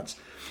shots.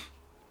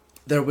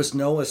 There was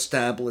no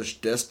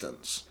established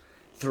distance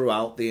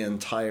throughout the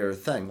entire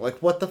thing.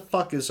 Like, what the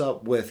fuck is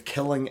up with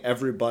killing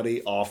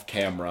everybody off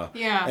camera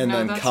and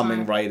then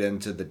coming right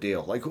into the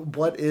deal? Like,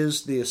 what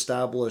is the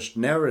established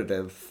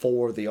narrative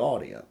for the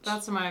audience?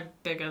 That's my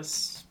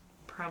biggest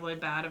probably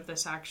bad of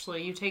this,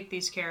 actually. You take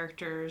these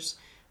characters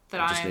that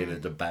I just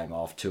needed to bang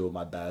off two of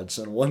my bads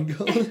in one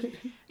go.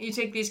 You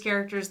take these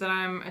characters that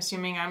I'm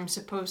assuming I'm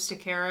supposed to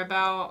care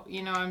about.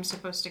 I'm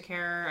supposed to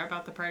care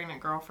about the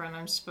pregnant girlfriend.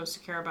 I'm supposed to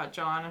care about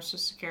John. I'm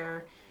supposed to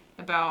care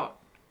about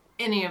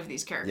any of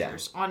these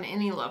characters on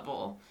any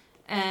level.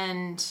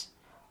 And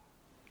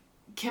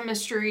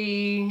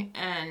chemistry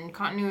and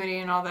continuity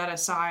and all that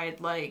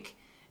aside, like,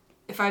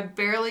 if I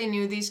barely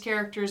knew these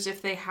characters,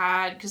 if they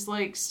had... Because,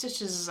 like,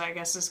 Stitches, I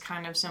guess, is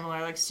kind of similar.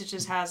 Like,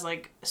 Stitches has,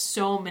 like,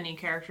 so many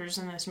characters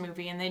in this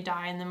movie, and they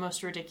die in the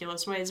most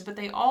ridiculous ways. But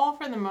they all,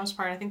 for the most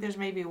part... I think there's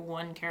maybe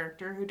one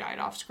character who died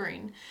off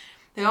screen.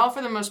 They all,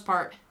 for the most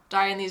part,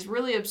 die in these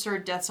really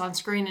absurd deaths on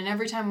screen. And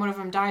every time one of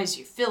them dies,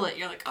 you feel it.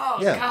 You're like, oh,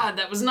 God,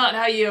 that was not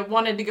how you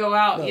wanted to go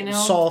out,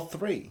 Saw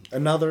 3.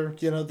 Another,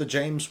 the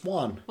James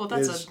Wan. Well,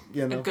 that's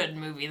a good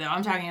movie, though.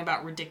 I'm talking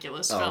about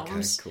ridiculous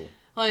films. Okay, cool.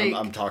 Like,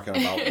 I'm talking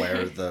about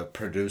where the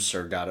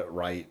producer got it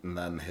right and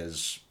then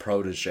his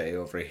protege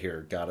over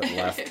here got it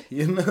left,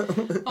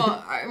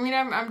 Well, I mean,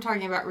 I'm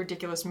talking about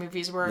ridiculous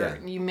movies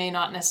where you may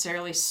not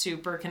necessarily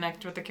super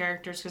connect with the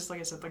characters, because, like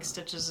I said, like,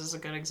 Stitches is a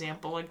good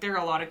example. Like, there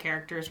are a lot of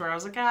characters where I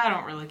was like, I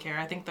don't really care.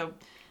 I think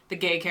the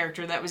gay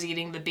character that was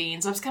eating the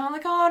beans, I was kind of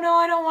like, oh, no,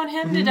 I don't want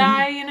him to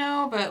die,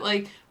 But,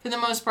 like, for the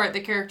most part, the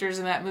characters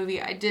in that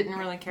movie I didn't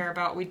really care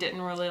about. We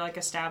didn't really, like,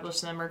 establish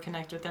them or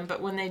connect with them.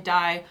 But when they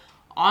die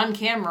on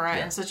camera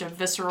in such a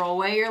visceral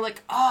way, you're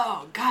like,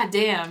 oh,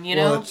 goddamn,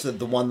 Well, it's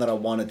the one that I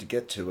wanted to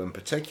get to in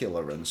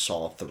particular in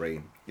Saw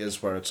 3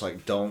 is where it's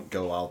like, don't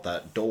go out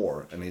that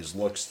door, and he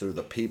looks through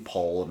the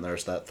peephole, and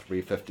there's that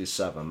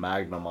 357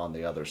 Magnum on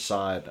the other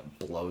side and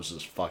blows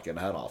his fucking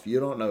head off. You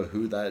don't know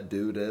who that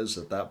dude is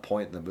at that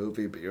point in the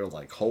movie, but you're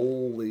like,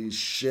 holy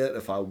shit,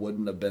 if I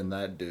wouldn't have been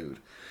that dude.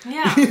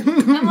 Yeah,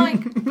 and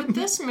like, with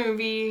this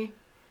movie,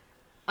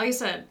 like I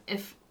said,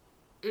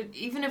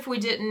 even if we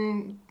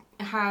didn't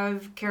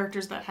have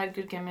characters that had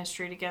good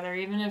chemistry together,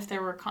 even if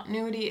there were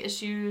continuity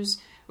issues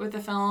with the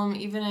film,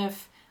 even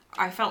if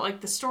I felt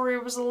like the story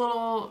was a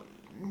little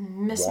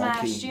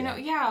mismatched,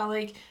 wonky,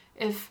 like,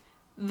 if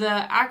the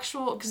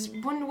actual... Because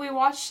when we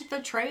watched the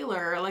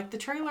trailer, like, the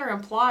trailer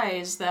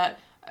implies that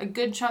a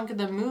good chunk of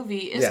the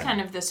movie is kind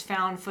of this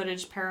found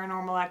footage,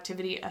 paranormal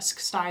activity-esque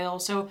style,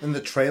 so... And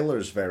the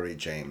trailer's very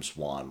James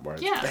Wan, where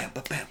it's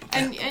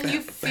and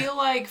you feel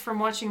like, from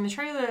watching the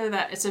trailer,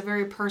 that it's a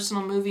very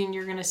personal movie, and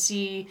you're going to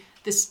see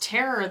this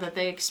terror that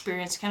they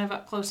experience kind of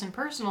up close and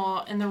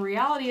personal. And the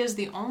reality is,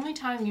 the only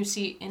time you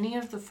see any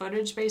of the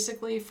footage,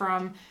 basically,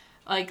 from,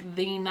 like,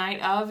 the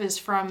night of, is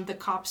from the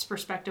cop's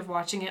perspective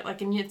watching it.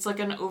 Like, and it's like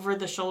an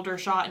over-the-shoulder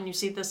shot, and you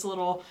see this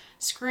little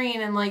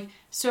screen, and, like,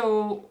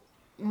 so...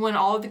 when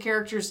all of the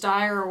characters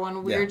die or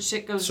when weird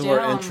shit goes down. So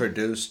we're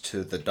introduced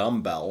to the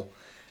dumbbell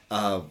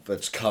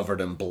that's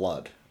covered in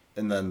blood.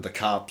 And then the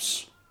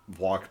cops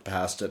walk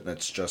past it and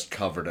it's just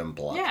covered in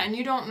blood. Yeah, and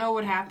you don't know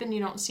what happened.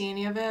 You don't see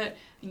any of it.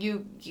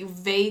 You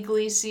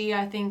vaguely see,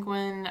 I think,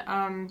 when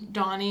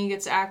Donnie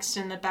gets axed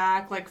in the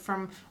back, like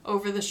from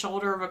over the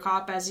shoulder of a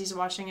cop as he's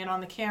watching it on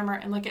the camera.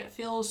 And like, it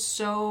feels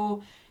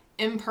so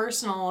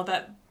impersonal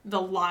that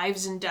the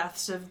lives and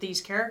deaths of these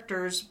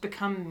characters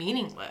become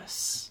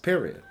meaningless.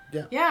 Period.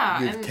 Yeah.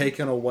 Yeah. You've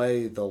taken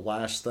away the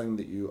last thing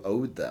that you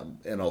owed them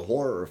in a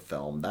horror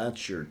film.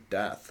 That's your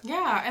death.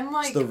 Yeah, and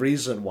like... It's the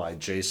reason why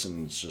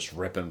Jason's just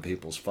ripping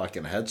people's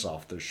fucking heads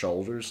off their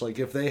shoulders. Like,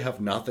 if they have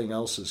nothing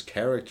else as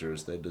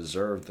characters, they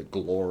deserve the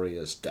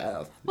glorious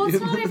death. Well, it's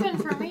not even,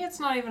 for me, it's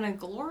not even a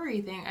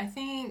glory thing. I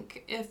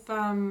think if,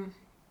 From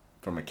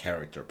a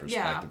character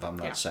perspective, I'm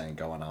not saying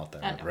going out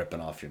there and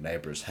ripping off your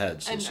neighbor's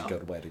heads is a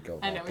good way to go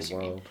about the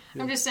world.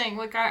 Yeah. I'm just saying,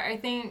 like, I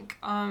think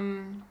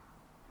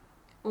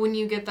when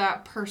you get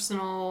that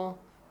personal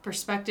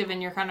perspective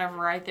and you're kind of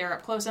right there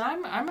up close,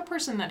 and I'm a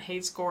person that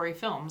hates gory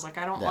films. Like,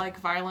 I don't like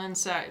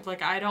violence.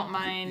 Like, I don't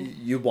mind...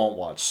 You won't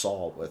watch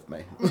Saw with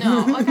me.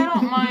 No, like, I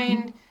don't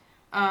mind...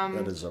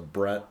 that is a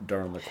Brett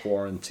during the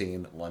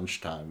quarantine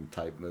lunchtime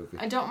type movie.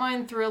 I don't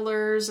mind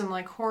thrillers and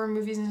like horror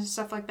movies and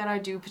stuff like that. I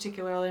do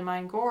particularly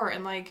mind gore,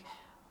 and like,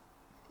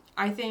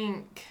 I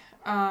think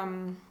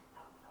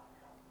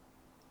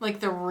like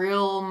the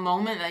real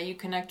moment that you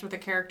connect with a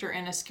character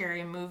in a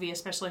scary movie,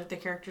 especially if the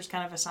character's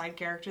kind of a side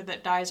character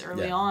that dies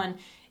early on,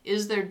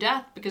 is their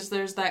death, because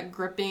there's that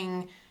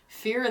gripping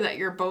fear that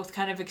you're both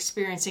kind of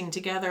experiencing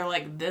together.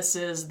 Like, this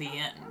is the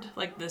end.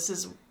 Like, this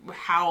is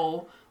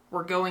how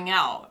we're going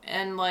out.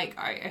 And like,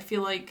 I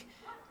feel like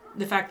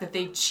the fact that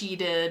they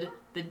cheated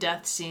the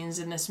death scenes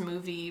in this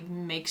movie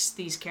makes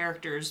these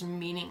characters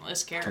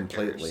meaningless characters.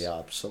 Completely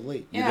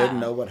obsolete. You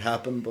didn't know what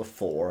happened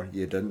before.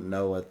 You didn't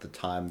know at the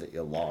time that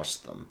you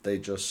lost them. They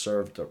just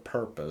served a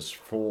purpose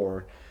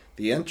for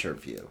the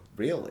interview,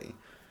 really.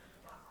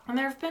 And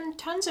there have been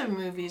tons of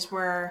movies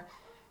where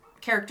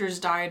characters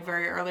died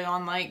very early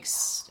on, like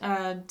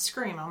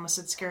Scream. I almost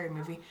said Scary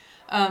Movie.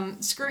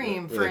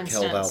 Scream, for They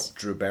instance. killed out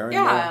Drew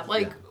Barrymore. Yeah,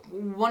 like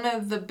one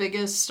of the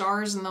biggest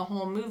stars in the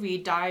whole movie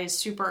dies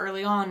super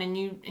early on,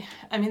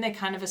 and they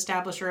kind of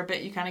establish her a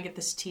bit. You kind of get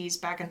this tease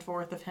back and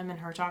forth of him and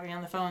her talking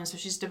on the phone, so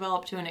she's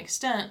developed to an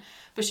extent,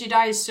 but she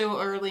dies so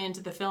early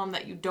into the film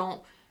that you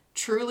don't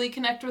truly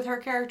connect with her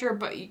character,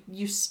 but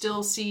you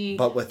still see...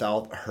 But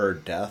without her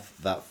death,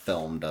 that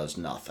film does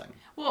nothing.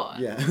 Well,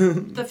 yeah.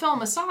 The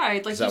film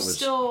aside, like, you was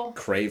still...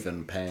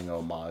 Craven paying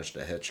homage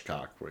to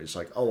Hitchcock, where he's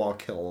like, oh, I'll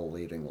kill a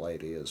leading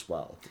lady as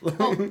well.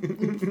 Well,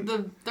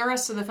 the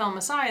rest of the film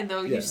aside,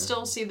 though, you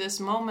still see this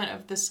moment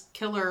of this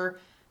killer,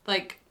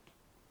 like,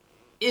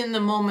 in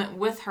the moment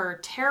with her,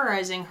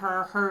 terrorizing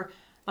her,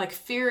 like,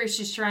 fear as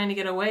she's trying to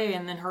get away,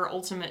 and then her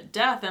ultimate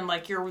death, and,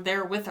 like, you're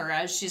there with her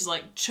as she's,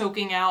 like,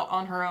 choking out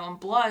on her own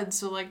blood.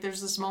 So, like,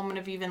 there's this moment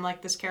of even,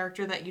 like, this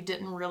character that you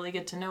didn't really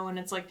get to know, and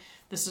it's like,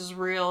 this is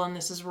real, and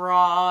this is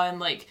raw, and,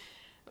 like,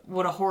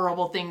 what a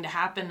horrible thing to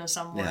happen to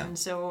someone. Yeah.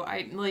 So,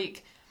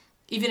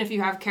 even if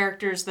you have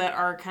characters that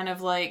are kind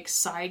of, like,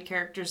 side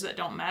characters that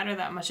don't matter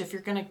that much, if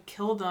you're gonna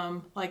kill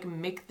them, like,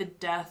 make the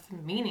death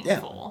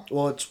meaningful. Yeah.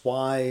 Well, it's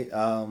why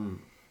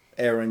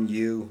Aaron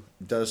Yu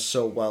does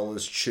so well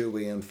as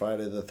Chewie in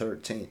Friday the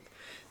 13th.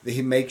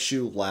 He makes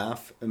you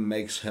laugh and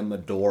makes him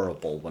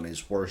adorable when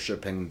he's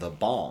worshipping the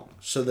bong.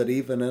 So that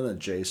even in a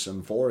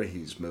Jason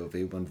Voorhees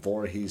movie, when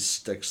Voorhees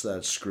sticks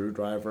that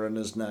screwdriver in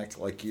his neck,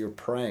 like, you're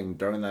praying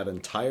during that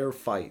entire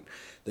fight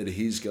that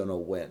he's gonna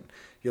win.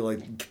 You're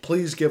like,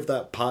 please give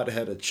that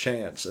pothead a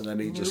chance, and then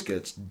he just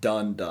gets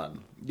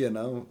done. You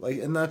know? Like,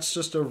 and that's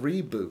just a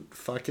reboot.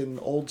 Fucking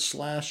old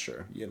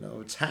slasher. You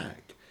know, it's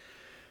hacked.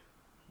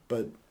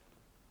 But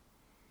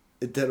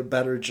it did a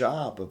better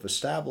job of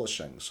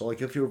establishing. So,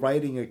 like, if you're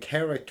writing a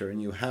character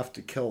and you have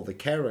to kill the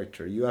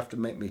character, you have to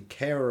make me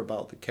care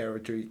about the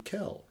character you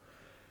kill.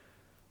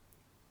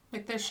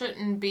 Like, there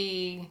shouldn't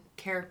be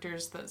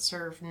characters that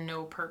serve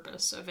no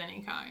purpose of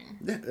any kind.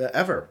 Yeah,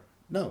 ever.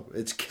 No,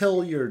 it's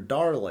kill your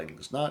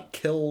darlings, not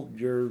kill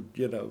your,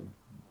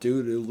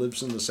 dude who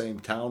lives in the same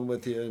town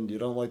with you and you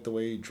don't like the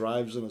way he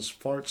drives and his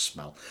farts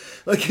smell.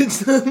 Like,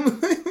 it's...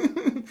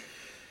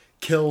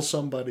 Kill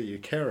somebody you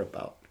care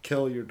about.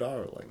 Kill your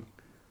darling.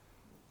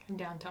 I'm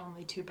down to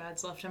only 2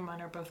 bads left, and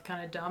mine are both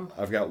kind of dumb.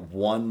 I've got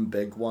one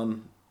big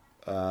one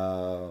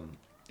and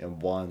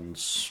one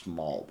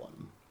small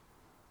one.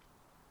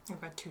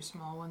 I've got 2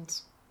 small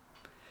ones.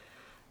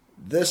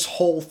 This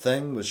whole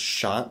thing was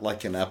shot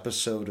like an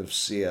episode of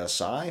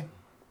CSI.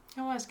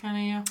 It was kind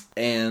of,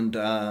 yeah. And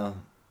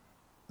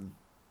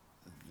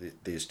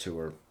these two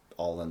are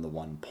all in the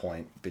one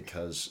point,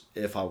 because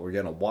if I were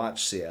going to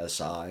watch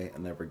CSI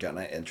and they were going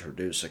to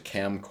introduce a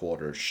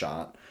camcorder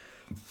shot,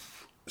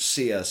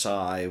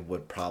 CSI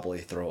would probably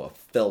throw a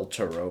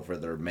filter over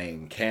their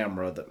main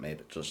camera that made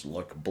it just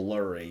look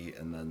blurry,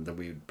 and then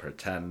we'd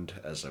pretend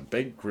as a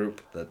big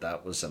group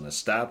that was an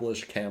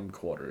established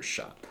camcorder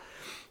shot.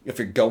 If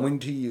you're going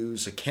to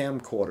use a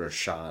camcorder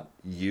shot,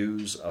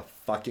 use a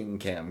fucking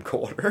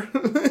camcorder.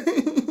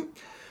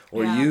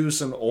 Or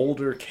use an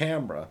older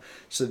camera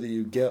so that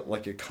you get,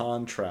 like, a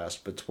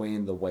contrast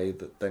between the way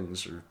that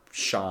things are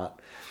shot.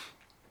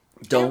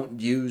 Don't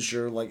use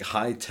your, like,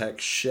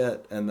 high-tech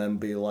shit and then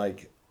be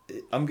like,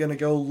 I'm going to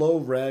go low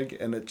reg,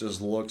 and it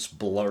just looks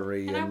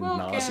blurry and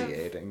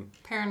nauseating.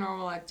 Give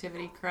Paranormal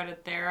Activity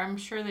credit there. I'm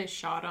sure they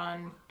shot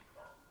on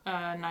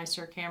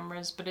nicer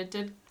cameras, but it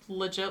did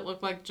legit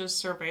look like just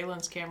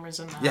surveillance cameras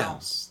in the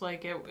house.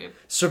 Like, it...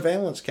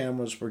 Surveillance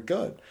cameras were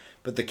good.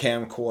 But the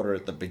camcorder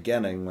at the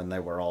beginning, when they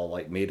were all,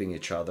 like, meeting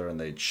each other and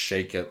they'd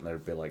shake it and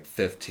there'd be, like,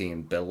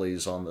 15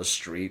 Billies on the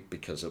street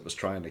because it was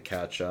trying to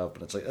catch up.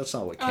 And it's like, that's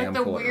not what camcorder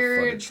the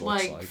weird, footage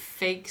looks like.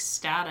 Fake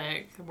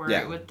static where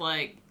it would,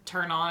 like,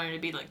 turn on and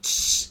it'd be like,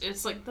 shh.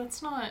 It's like,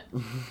 that's not...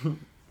 like,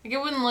 it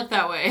wouldn't look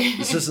that way.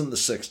 This isn't the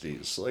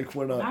 60s. Like,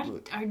 we're not...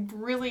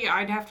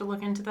 I'd have to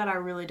look into that. I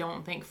really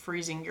don't think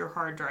freezing your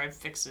hard drive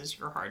fixes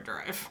your hard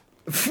drive.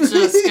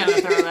 Just gonna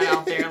throw that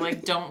out there.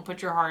 Like, don't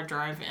put your hard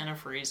drive in a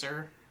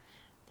freezer.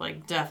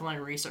 Like, definitely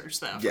research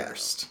that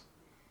first.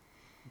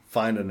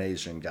 Find an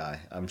Asian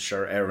guy. I'm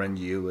sure Aaron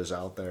Yu is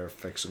out there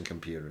fixing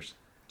computers.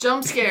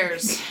 Jump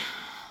scares.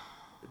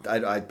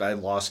 I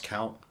lost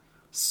count.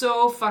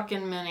 So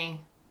fucking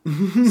many.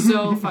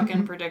 So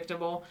fucking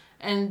predictable.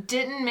 And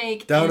didn't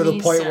make down any to the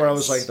point sense. where I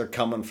was like, they're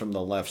coming from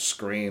the left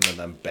screen, and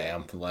then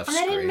bam, left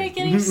screen. That didn't make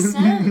any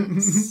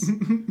sense.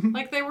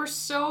 Like, they were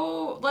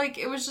so... Like,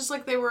 it was just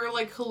like they were,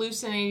 like,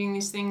 hallucinating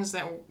these things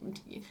that...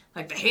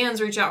 Like, the hands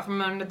reach out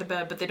from under the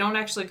bed, but they don't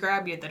actually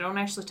grab you. They don't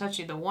actually touch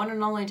you. The one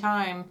and only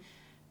time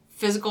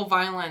physical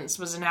violence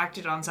was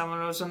enacted on someone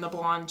was when the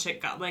blonde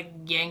chick got, like,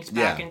 yanked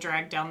back and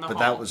dragged down the hall. But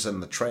that was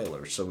in the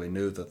trailer, so we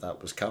knew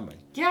that was coming.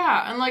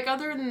 Yeah, and, like,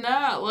 other than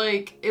that,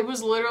 like, it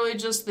was literally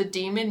just the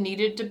demon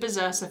needed to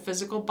possess a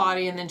physical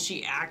body, and then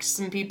she axed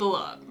some people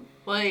up.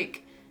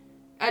 Like,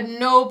 at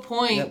no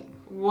point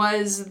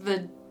was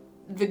the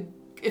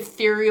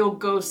ethereal,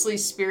 ghostly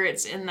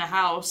spirits in the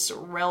house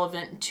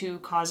relevant to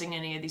causing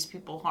any of these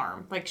people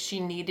harm. Like,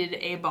 she needed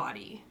a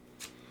body.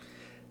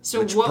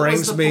 So which what brings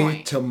was the me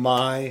point? to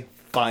my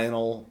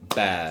final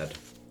bad.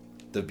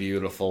 The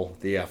beautiful,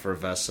 the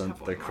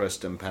effervescent, the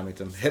Kristen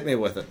Pennington. Hit me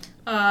with it.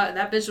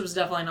 That bitch was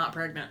definitely not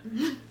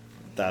pregnant.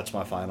 That's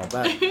my final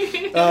bet.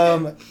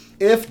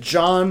 If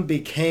John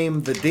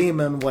became the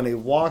demon when he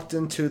walked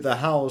into the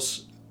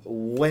house,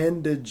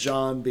 when did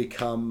John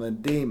become a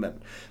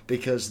demon?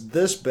 Because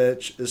this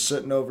bitch is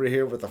sitting over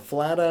here with a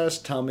flat ass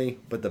tummy,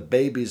 but the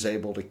baby's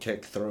able to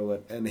kick through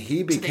it, and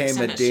he became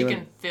a demon. She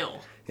can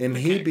fill. And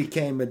he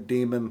became a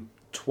demon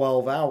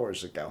 12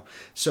 hours ago.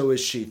 So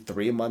is she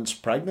 3 months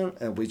pregnant,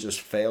 and we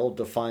just failed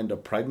to find a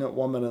pregnant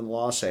woman in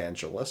Los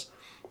Angeles?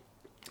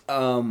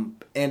 And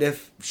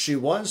if she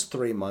was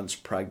 3 months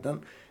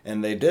pregnant,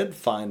 and they did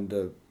find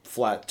a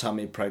flat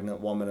tummy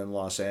pregnant woman in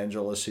Los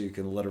Angeles who you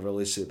can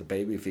literally see the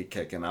baby feet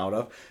kicking out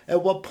of,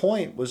 at what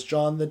point was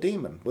John the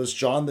demon? Was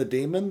John the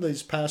demon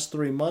these past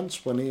 3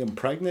 months when he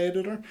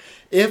impregnated her?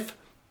 If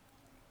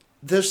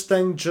this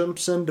thing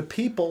jumps into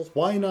people,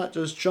 why not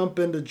just jump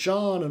into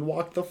John and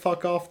walk the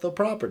fuck off the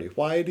property?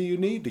 Why do you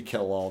need to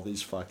kill all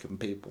these fucking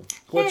people?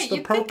 What's the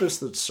purpose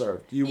that's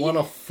served? You want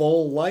a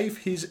full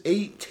life? He's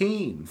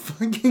 18.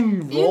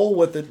 Fucking roll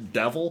with it,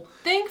 devil.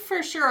 Think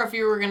for sure if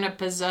you were going to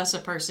possess a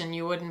person,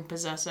 you wouldn't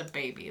possess a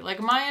baby. Like,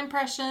 my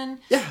impression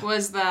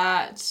was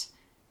that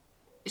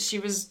she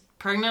was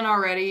pregnant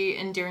already,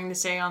 and during the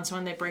seance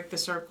when they break the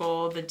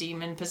circle, the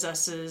demon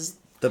possesses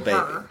the baby.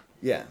 Her.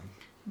 Yeah.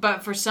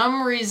 But for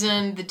some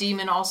reason, the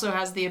demon also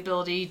has the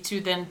ability to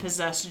then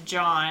possess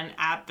John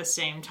at the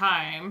same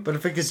time. But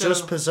if it could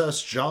just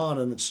possess John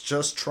and it's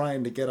just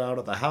trying to get out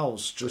of the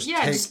house, just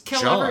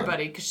kill John.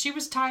 everybody. Because she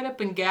was tied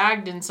up and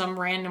gagged in some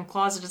random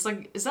closet. It's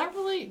like, is that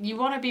really... You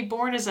want to be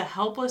born as a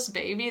helpless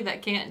baby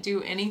that can't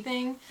do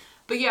anything?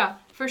 But yeah,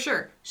 for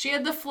sure. She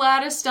had the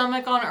flattest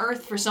stomach on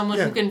earth for someone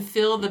who can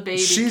feel the baby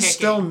She's kicking.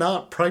 Still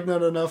not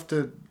pregnant enough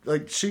to...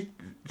 Like, she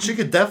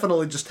could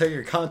definitely just take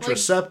a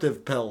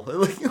contraceptive pill.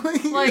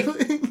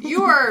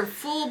 You are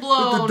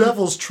full-blown... The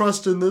devil's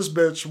trusting this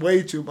bitch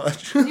way too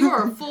much. You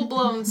are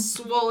full-blown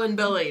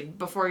swollen-bellied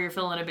before you're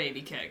feeling a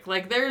baby kick.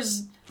 Like,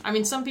 there's... I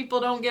mean, some people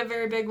don't get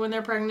very big when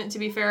they're pregnant, to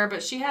be fair,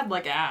 but she had,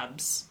 like,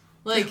 abs.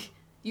 Like,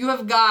 you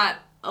have got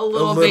a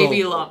little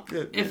baby lump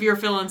if you're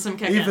feeling some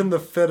kicking. Even the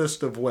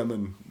fittest of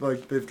women,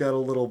 like, they've got a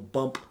little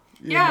bump.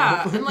 You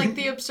know? And, like,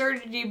 the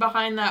absurdity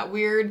behind that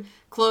weird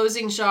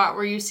closing shot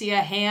where you see a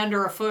hand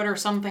or a foot or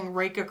something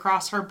rake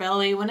across her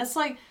belly when it's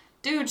like,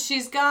 dude,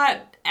 she's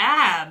got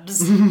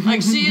abs.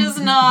 Like, she is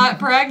not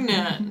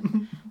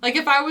pregnant. Like,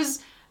 if I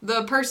was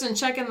the person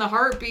checking the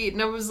heartbeat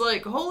and I was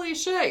like, holy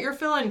shit, you're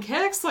feeling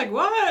kicks? Like,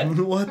 what?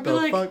 What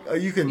the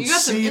fuck? You can got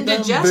see some them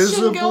indigestion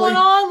visibly? Going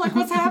on? Like,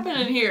 what's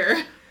happening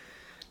here?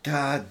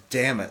 God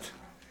damn it.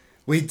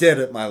 We did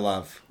it, my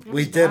love.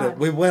 We did it.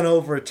 We went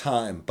over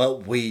time,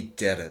 but we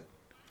did it.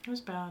 It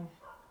was bad.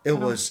 It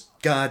was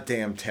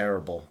goddamn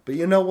terrible. But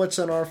you know what's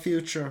in our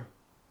future?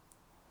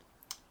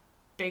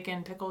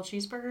 Bacon, pickle,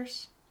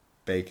 cheeseburgers?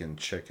 Bacon,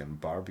 chicken,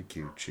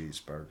 barbecue,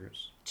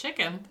 cheeseburgers.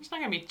 Chicken? There's not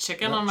going to be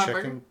chicken on my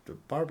burger.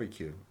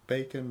 Barbecue.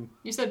 Bacon.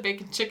 You said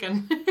bacon,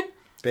 chicken.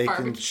 Bacon,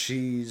 barbecue.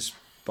 cheese,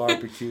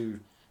 barbecue,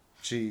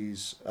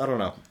 cheese. I don't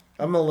know.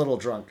 I'm a little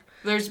drunk.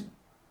 There's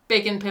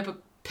bacon, pickle.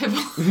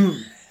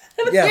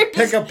 Yeah,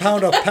 pick a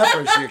pound of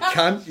peppers, you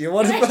cunt. You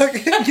want to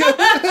fucking...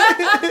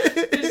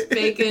 There's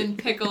bacon,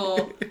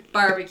 pickle,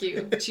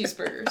 barbecue,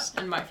 cheeseburgers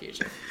in my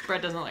future.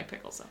 Brett doesn't like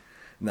pickles, though.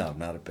 No,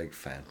 not a big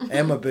fan.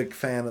 I'm a big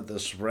fan of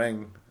this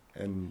ring,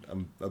 and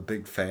I'm a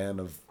big fan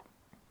of...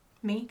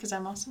 Me? Because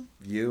I'm awesome?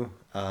 You.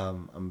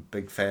 I'm a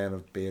big fan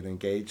of being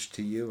engaged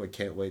to you. I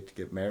can't wait to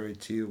get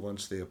married to you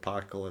once the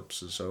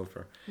apocalypse is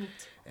over.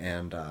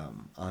 And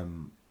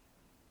I'm...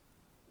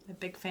 a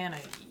big fan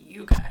of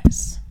you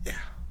guys. Yeah.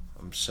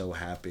 I'm so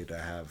happy to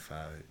have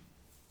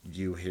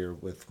you here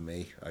with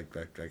me. I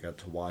got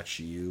to watch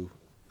you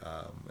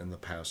in the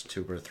past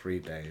 2 or 3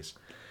 days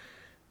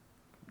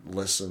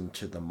listen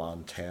to the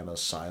Montana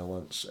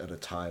silence at a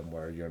time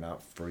where you're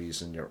not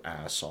freezing your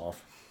ass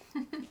off.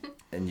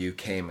 And you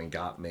came and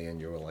got me and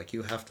you were like,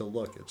 you have to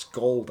look. It's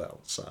gold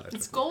outside.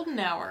 It's golden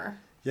hour.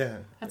 Yeah.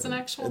 That's an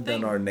actual and thing.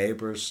 And then our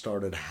neighbors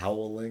started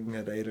howling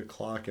at 8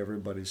 o'clock.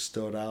 Everybody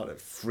stood out.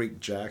 It freaked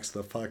Jax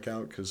the fuck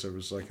out because there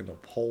was like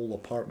a whole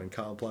apartment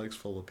complex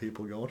full of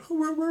people going,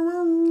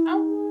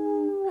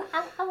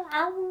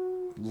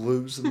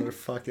 losing their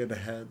fucking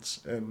heads.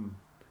 And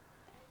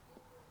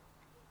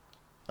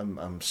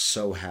I'm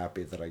so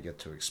happy that I get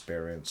to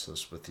experience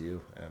this with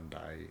you. And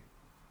I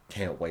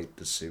can't wait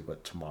to see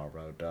what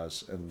tomorrow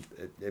does. And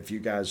if you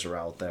guys are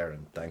out there,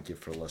 and thank you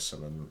for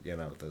listening,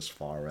 this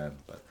far in,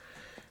 but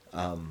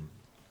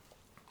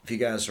if you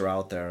guys are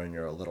out there and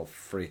you're a little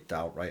freaked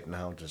out right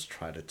now, just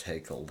try to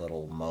take a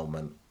little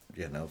moment,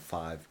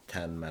 5-10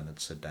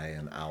 minutes a day,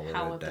 an hour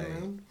howl a day,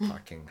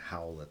 fucking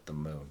howl at the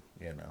moon,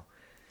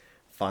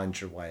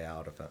 Find your way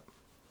out of it.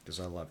 Because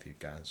I love you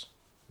guys.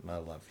 And I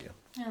love you.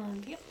 I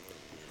love you.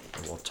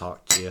 And we'll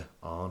talk to you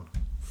on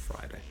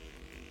Friday.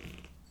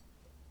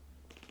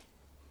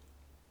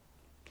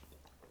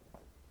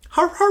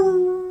 Har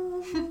har!